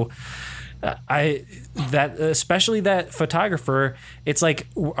so especially that photographer, it's like,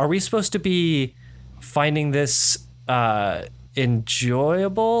 are we supposed to be finding this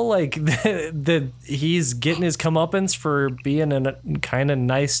enjoyable? Like he's getting his comeuppance for being a kind of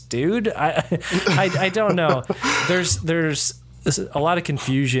nice dude. I don't know. There's a lot of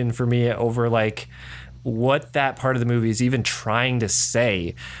confusion for me over like what that part of the movie is even trying to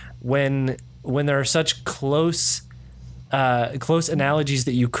say when there are such close analogies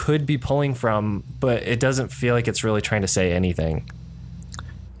that you could be pulling from, but it doesn't feel like it's really trying to say anything.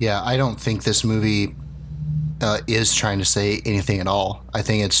 Yeah, I don't think this movie is trying to say anything at all. I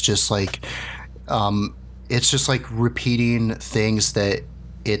think it's just like repeating things that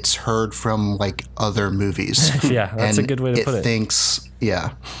it's heard from like other movies. Yeah, that's a good way to put it.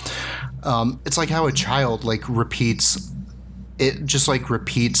 It's like how a child like repeats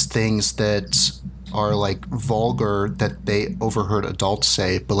things that are like vulgar that they overheard adults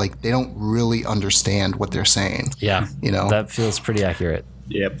say, but like they don't really understand what they're saying. Yeah, that feels pretty accurate.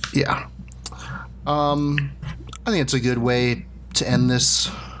 Yep. Yeah. I think it's a good way to end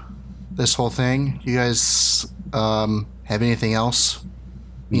this whole thing. You guys have anything else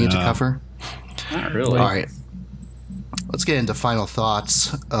you need to cover? Not really. All right. Let's get into final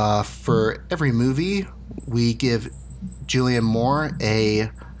thoughts. For every movie, we give Julianne Moore a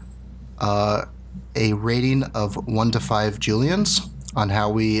rating of 1 to 5 Julians on how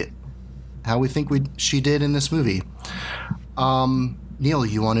we think she did in this movie. Neil,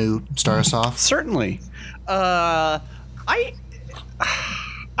 you want to start us off? Certainly. I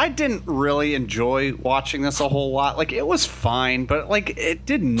didn't really enjoy watching this a whole lot. Like, it was fine, but like it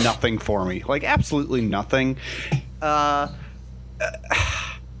did nothing for me. Like, absolutely nothing. I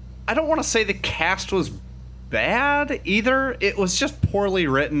don't want to say the cast was bad either. It was just poorly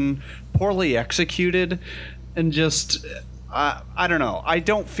written, poorly executed, and just I don't know. I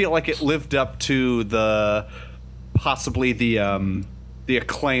don't feel like it lived up to the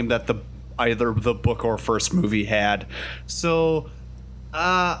acclaim that either the book or first movie had. So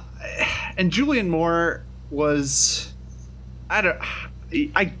and Julianne Moore was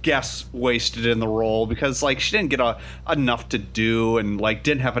I guess wasted in the role because like she didn't get enough to do and like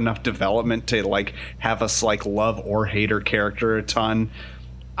didn't have enough development to like have us like love or hate her character a ton.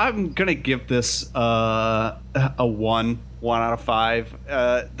 I'm gonna give this a 1 out of 5.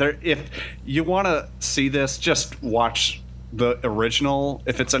 If you want to see this, just watch the original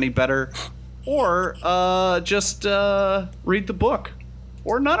if it's any better, or just read the book.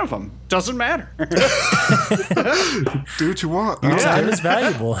 Or none of them. Doesn't matter. Do what you want. Your time is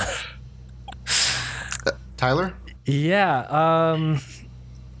valuable. Tyler? Yeah.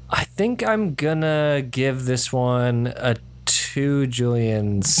 I think I'm gonna give this one a 2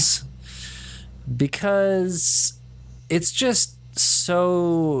 Julians because it's just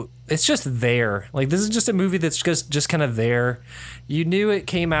there. Like, this is just a movie that's just kind of there. You knew it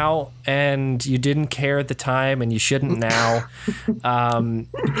came out and you didn't care at the time, and you shouldn't now.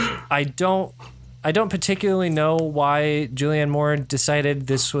 I don't particularly know why Julianne Moore decided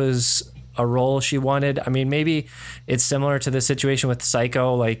this was a role she wanted. I mean, maybe it's similar to the situation with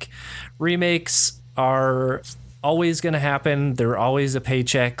Psycho. Like, remakes are always going to happen. They're always a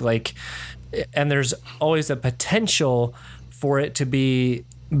paycheck. Like, and there's always a potential for it to be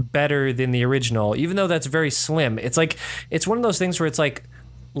better than the original, even though that's very slim. It's like, it's one of those things where it's like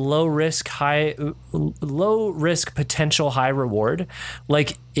low risk potential high reward.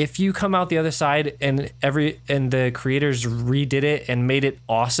 Like if you come out the other side and the creators redid it and made it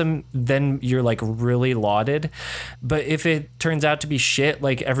awesome, then you're like really lauded. But if it turns out to be shit,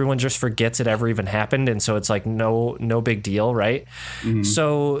 like everyone just forgets it ever even happened, and so it's like no big deal, right? Mm-hmm.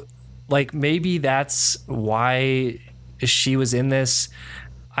 So like maybe that's why she was in this.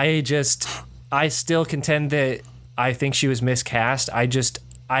 I still contend that I think she was miscast.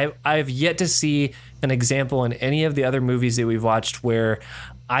 I've yet to see an example in any of the other movies that we've watched where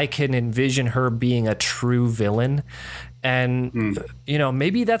I can envision her being a true villain. And, you know,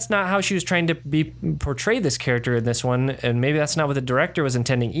 maybe that's not how she was trying to portray this character in this one. And maybe that's not what the director was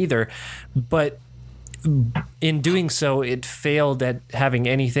intending either. But in doing so, it failed at having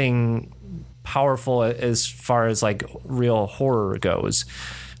anything powerful as far as like real horror goes.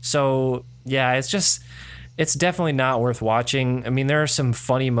 So yeah, it's definitely not worth watching. I mean, there are some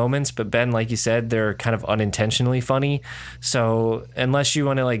funny moments, but Ben, like you said, they're kind of unintentionally funny. So unless you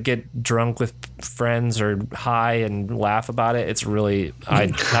want to like get drunk with friends or high and laugh about it, it's really, I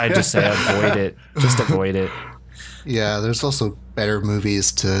just say avoid it. Just avoid it. Yeah, there's also better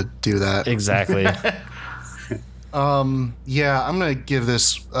movies to do that. Exactly. Yeah, I'm gonna give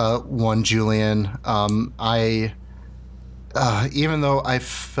this one Julian. Even though I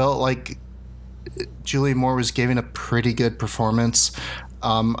felt like Julianne Moore was giving a pretty good performance,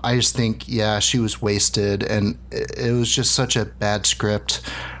 I just think, yeah, she was wasted, and it was just such a bad script.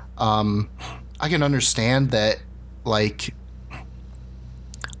 I can understand that, like,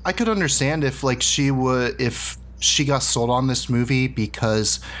 I could understand if like if she got sold on this movie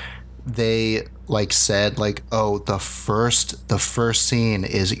because they like said like, oh, the first scene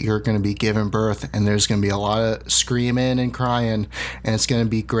is you're going to be giving birth and there's going to be a lot of screaming and crying and it's going to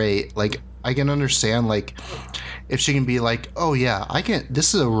be great. Like, I can understand like if she can be like, oh yeah,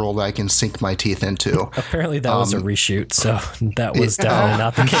 this is a role that I can sink my teeth into. Apparently that was a reshoot, so that was definitely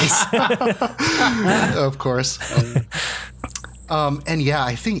not the case. Of course. And yeah,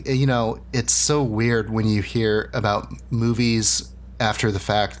 I think, you know, it's so weird when you hear about movies after the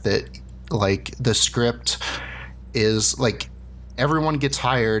fact that like the script is like everyone gets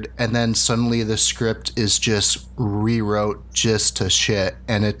hired and then suddenly the script is just rewrote just to shit,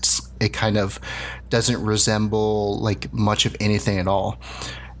 and it kind of doesn't resemble like much of anything at all.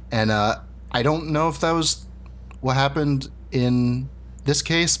 And I don't know if that was what happened in this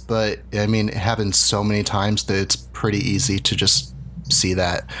case, but I mean, it happens so many times that it's pretty easy to just see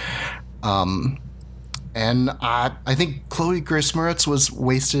that. And I think Chloe Grace Moretz was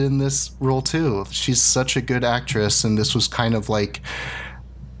wasted in this role too. She's such a good actress, and this was kind of like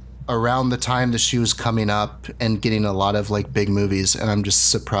around the time that she was coming up and getting a lot of like big movies. And I'm just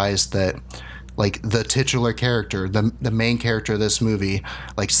surprised that like the titular character, the main character of this movie,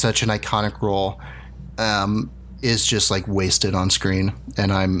 like such an iconic role, is just like wasted on screen.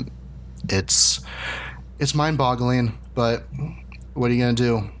 And it's mind-boggling, but what are you gonna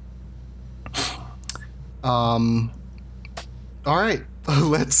do? All right,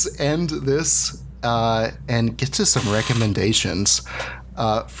 let's end this and get to some recommendations.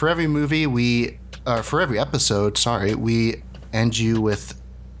 For every episode, we end you with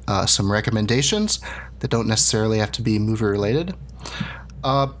some recommendations that don't necessarily have to be movie related.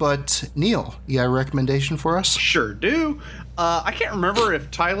 But Neil, you got a recommendation for us? Sure do. I can't remember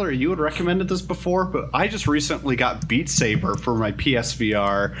if Tyler, you had recommended this before, but I just recently got Beat Saber for my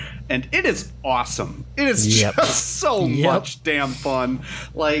PSVR, and it is awesome. It is just so much damn fun.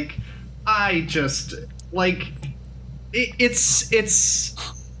 Like, I just like it's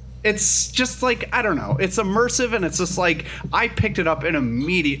just like, I don't know, it's immersive, and it's just like I picked it up and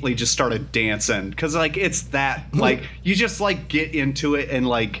immediately just started dancing because like it's that like you just like get into it and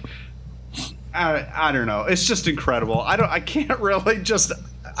like I don't know, it's just incredible. I can't really just,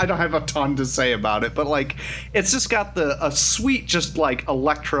 I don't have a ton to say about it, but like it's just got a sweet just like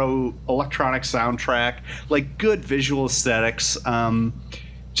electronic soundtrack, like good visual aesthetics, and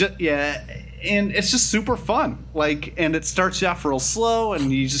it's just super fun. Like, and it starts you off real slow, and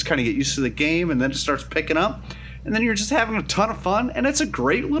you just kind of get used to the game, and then it starts picking up, and then you're just having a ton of fun, and it's a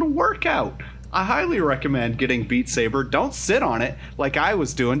great little workout. I highly recommend getting Beat Saber. Don't sit on it like I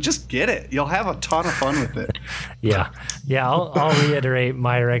was doing. Just get it. You'll have a ton of fun with it. Yeah. I'll reiterate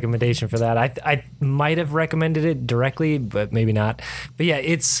my recommendation for that. I might have recommended it directly, but maybe not. But yeah,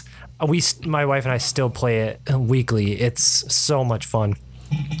 my wife and I still play it weekly. It's so much fun.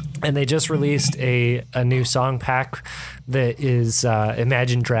 And they just released a new song pack that is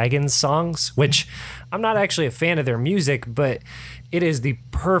Imagine Dragons songs, which I'm not actually a fan of their music, but it is the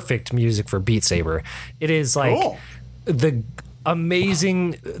perfect music for Beat Saber. It is like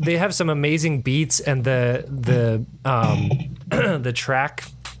amazing. They have some amazing beats, and the the track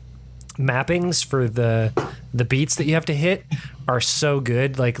mappings for the beats that you have to hit are so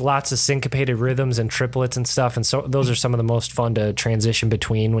good. Like lots of syncopated rhythms and triplets and stuff, and so those are some of the most fun to transition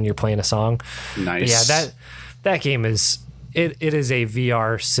between when you're playing a song. Nice. But yeah, that game is it is a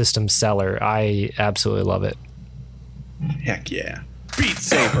VR system seller. I absolutely love it. Heck yeah. Beat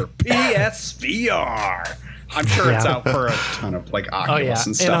Saber PSVR. I'm sure it's out for a ton of like Oculus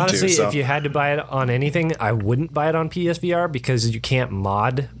and stuff and honestly, too. So. if you had to buy it on anything, I wouldn't buy it on PSVR because you can't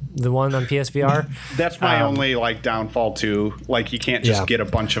mod the one on PSVR. That's my only like downfall too. Like you can't just get a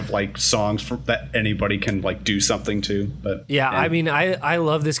bunch of like songs that anybody can like do something to. But I mean, I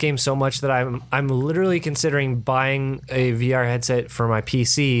love this game so much that I'm literally considering buying a VR headset for my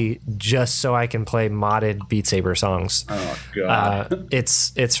PC just so I can play modded Beat Saber songs. Oh god,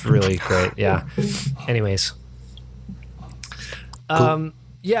 it's really great. Yeah. Anyways. Cool.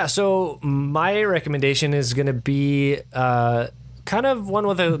 Yeah, so my recommendation is going to be kind of one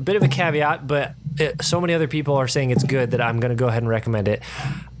with a bit of a caveat, but so many other people are saying it's good that I'm going to go ahead and recommend it.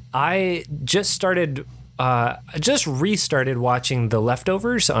 I just restarted watching The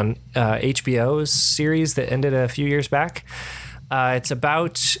Leftovers on HBO's series that ended a few years back. It's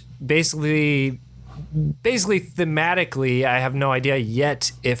about basically thematically, I have no idea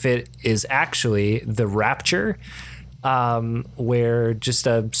yet if it is actually the Rapture, where just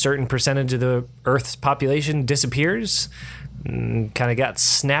a certain percentage of the Earth's population disappears, kind of got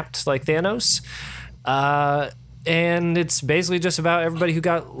snapped like Thanos. And it's basically just about everybody who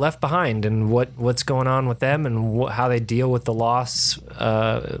got left behind and what's going on with them and how they deal with the loss.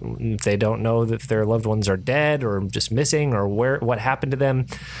 If they don't know if their loved ones are dead or just missing or what happened to them.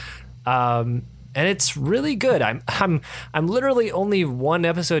 And it's really good. I'm literally only one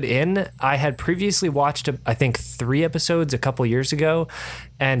episode in. I had previously watched I think 3 episodes a couple years ago,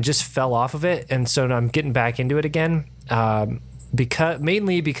 and just fell off of it. And so I'm getting back into it again.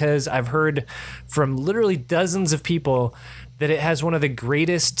 Mainly because I've heard from literally dozens of people that it has one of the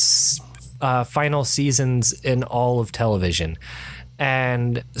greatest final seasons in all of television.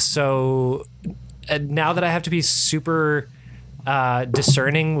 And so now that I have to be super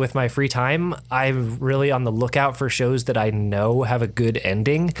discerning with my free time, I'm really on the lookout for shows that I know have a good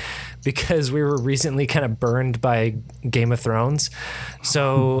ending, because we were recently kind of burned by Game of Thrones.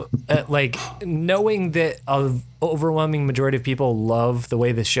 So like knowing that an overwhelming majority of people love the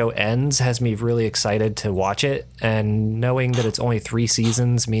way the show ends has me really excited to watch it, and knowing that it's only 3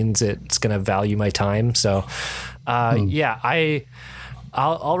 seasons means it's going to value my time. So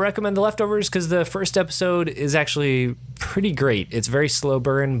I'll recommend The Leftovers because the first episode is actually pretty great. It's very slow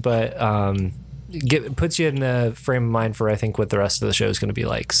burn, but puts you in the frame of mind for, I think, what the rest of the show is going to be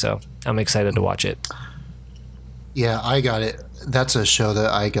like. So I'm excited to watch it. Yeah, I got it. That's a show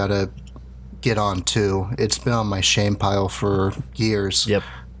that I got to get on too. It's been on my shame pile for years. Yep.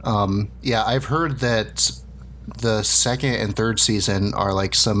 I've heard that the second and third season are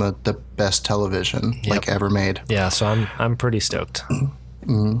like some of the best television like ever made. Yeah, so I'm pretty stoked.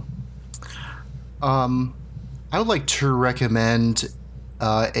 Mm-hmm. I would like to recommend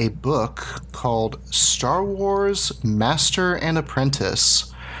a book called Star Wars Master and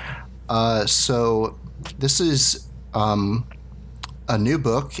Apprentice. So this is a new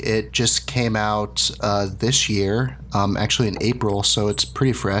book. It just came out this year, actually in April, so it's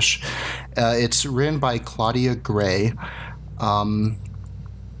pretty fresh. It's written by Claudia Gray. And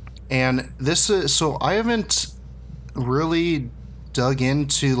this is, so I haven't really dug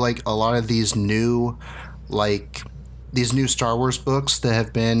into like a lot of these new Star Wars books that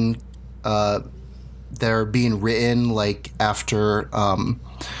have been that are being written like after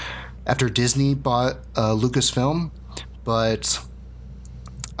Disney bought Lucasfilm, but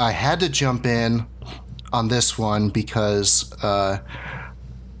I had to jump in on this one because I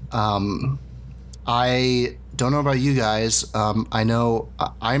don't know about you guys. I know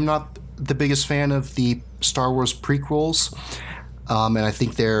I'm not the biggest fan of the Star Wars prequels, and I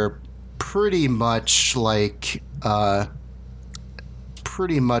think they're pretty much like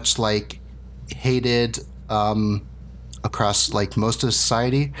hated across like most of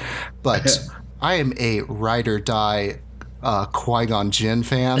society. But I am a ride or die Qui-Gon Jinn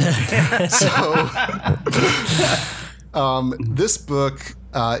fan. So this book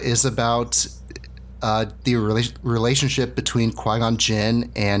is about the relationship between Qui-Gon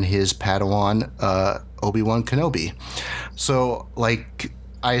Jinn and his Padawan Obi-Wan Kenobi. So like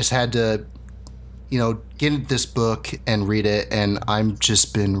I just had to get into this book and read it, and I'm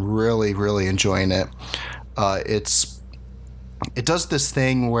just been really, really enjoying it. It does this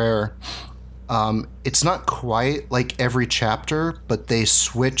thing where It's not quite like every chapter, but they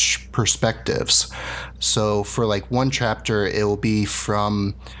switch perspectives. So for like one chapter, it will be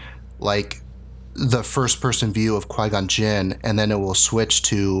from like the first person view of Qui-Gon Jinn, and then it will switch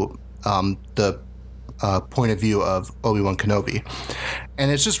to the point of view of Obi-Wan Kenobi. And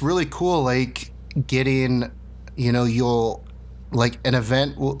it's just really cool, like getting, you'll like an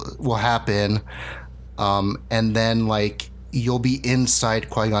event will happen, and then like you'll be inside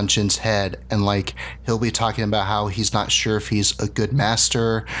Qui-Gon Jinn's head, and like he'll be talking about how he's not sure if he's a good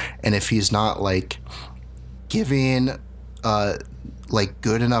master, and if he's not like giving like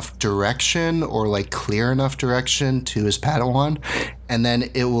good enough direction or like clear enough direction to his Padawan. And then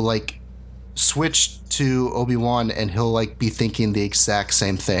it will like switch to Obi-Wan, and he'll like be thinking the exact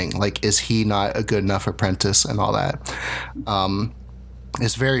same thing, like, is he not a good enough apprentice and all that.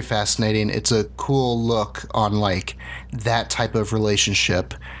 It's very fascinating. It's a cool look on like that type of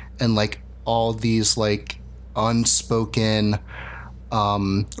relationship, and like all these like unspoken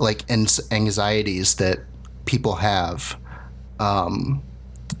like anxieties that people have.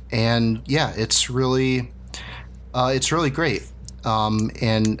 And yeah, it's really great.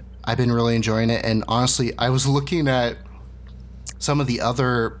 And I've been really enjoying it. And honestly, I was looking at some of the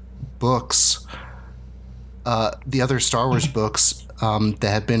other books, the other Star Wars books that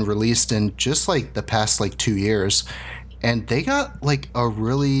have been released in just like the past like 2 years, and they got like a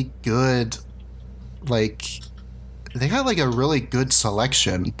really good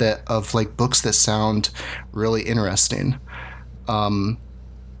selection of like books that sound really interesting. The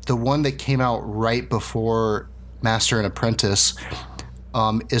one that came out right before Master and Apprentice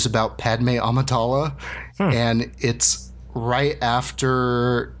is about Padme Amidala, and it's right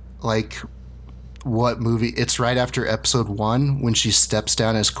after like what movie? It's right after Episode 1 when she steps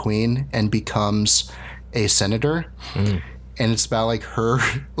down as queen and becomes a senator, and it's about like her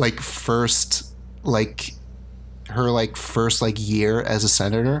first year as a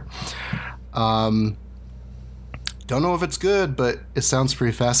senator. Don't know if it's good, but it sounds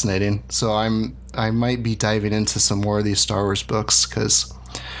pretty fascinating. So I might be diving into some more of these Star Wars books, because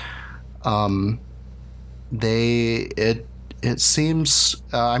it seems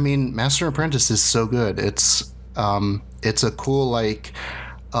I mean, Master and Apprentice is so good. It's a cool like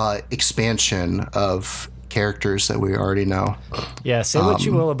expansion of characters that we already know. Yeah, say what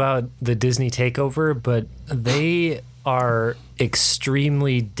you will about the Disney takeover, but they are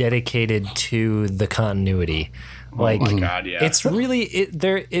extremely dedicated to the continuity. Like, oh my God, yeah. It's really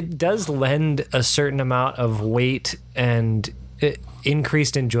it does lend a certain amount of weight and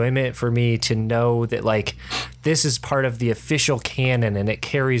increased enjoyment for me to know that like this is part of the official canon, and it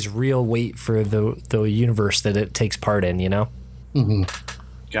carries real weight for the universe that it takes part in, Mm-hmm.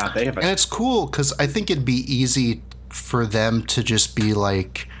 God, they have and it's cool because I think it'd be easy for them to just be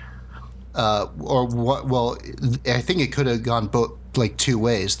like I think it could have gone both like two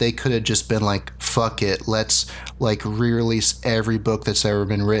ways. They could have just been like, fuck it, let's like re-release every book that's ever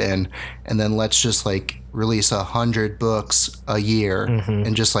been written, and then let's just like release 100 books a year,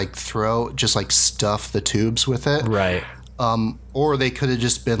 and just like stuff the tubes with it, right? Or they could have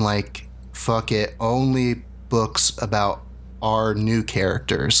just been like, fuck it, only books about our new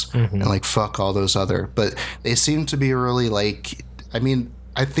characters, and like fuck all those other. But they seem to be really like, I mean,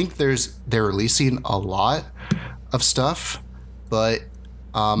 I think they're releasing a lot of stuff, but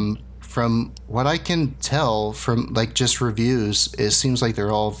from what I can tell from like just reviews, it seems like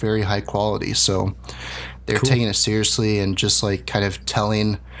they're all very high quality. So they're taking it seriously and just like kind of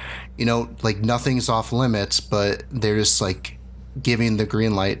telling, like nothing's off limits, but they're just like giving the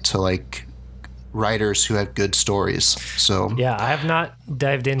green light to like writers who have good stories. So yeah, I have not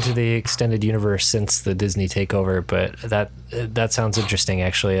dived into the extended universe since the Disney takeover, but that sounds interesting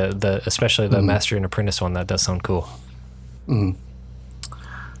actually. Especially the Master and Apprentice one, that does sound cool.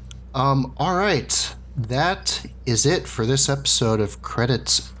 All right, that is it for this episode of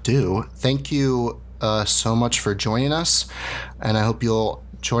Credits Due. Thank you so much for joining us, and I hope you'll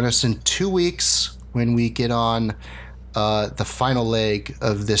join us in 2 weeks when we get on the final leg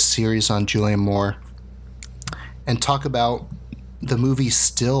of this series on Julianne Moore and talk about the movie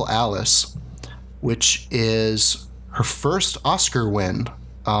Still Alice, which is her first Oscar win.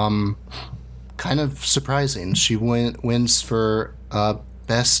 Kind of surprising. She wins for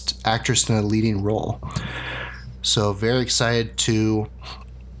Best Actress in a Leading Role. So very excited to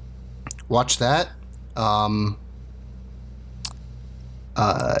watch that. I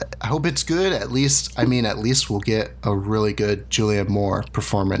hope it's good. At least we'll get a really good Julianne Moore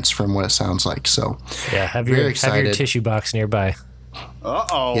performance from what it sounds like. So yeah, have your tissue box nearby.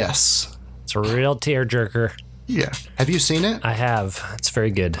 Uh-oh. Yes. It's a real tearjerker. Yeah. Have you seen it? I have. It's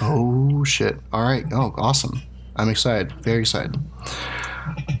very good. Oh, shit. All right. Oh, awesome. I'm excited. Very excited.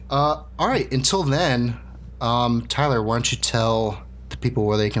 All right. Until then, Tyler, why don't you tell the people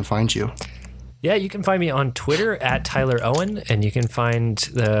where they can find you? Yeah, you can find me on Twitter at Tyler Owen, and you can find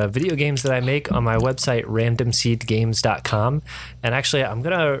the video games that I make on my website, randomseedgames.com. And actually, I'm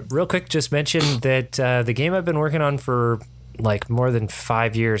going to real quick just mention that the game I've been working on for like more than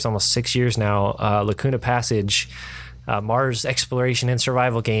 5 years, almost 6 years now, Lacuna Passage, Mars exploration and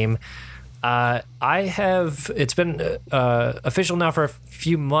survival game. It's been official now for a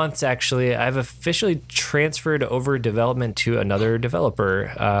few months, actually. I've officially transferred over development to another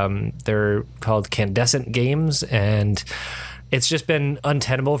developer. They're called Candescent Games, and it's just been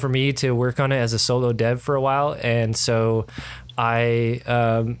untenable for me to work on it as a solo dev for a while. And so I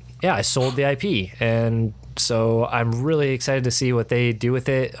sold the IP, and so I'm really excited to see what they do with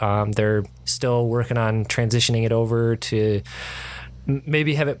it. They're still working on transitioning it over to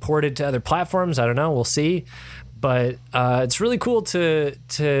maybe have it ported to other platforms. I don't know. We'll see. But it's really cool I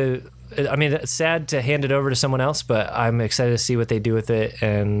mean, it's sad to hand it over to someone else, but I'm excited to see what they do with it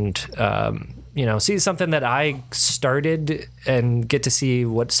and, see something that I started and get to see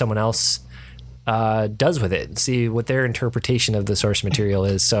what someone else does with it, see what their interpretation of the source material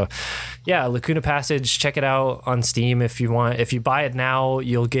is. So yeah, Lacuna Passage, check it out on Steam if you want. If you buy it now,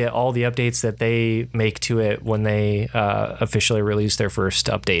 you'll get all the updates that they make to it when they officially release their first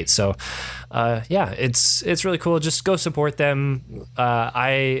update. So it's really cool. Just go support them.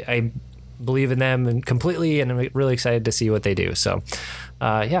 I believe in them and completely, and I'm really excited to see what they do. So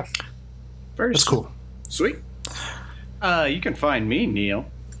Very That's cool. Sweet. You can find me, Neil,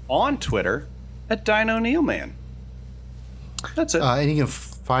 on Twitter at Dino Neilman. That's it. And you can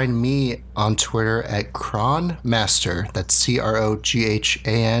find me on Twitter at Cron Master. That's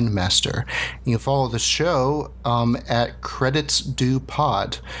CROGHAN Master. You can follow the show at Credits Due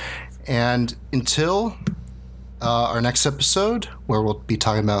Pod. And until our next episode, where we'll be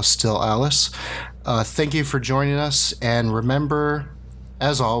talking about Still Alice, thank you for joining us. And remember,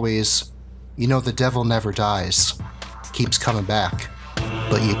 as always, the devil never dies. Keeps coming back.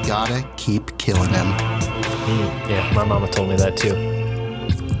 But you gotta keep killing him. Yeah, my mama told me that too.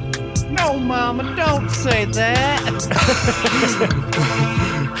 No, Mama, don't say that.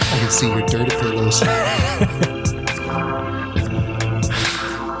 I can see your dirty pillows.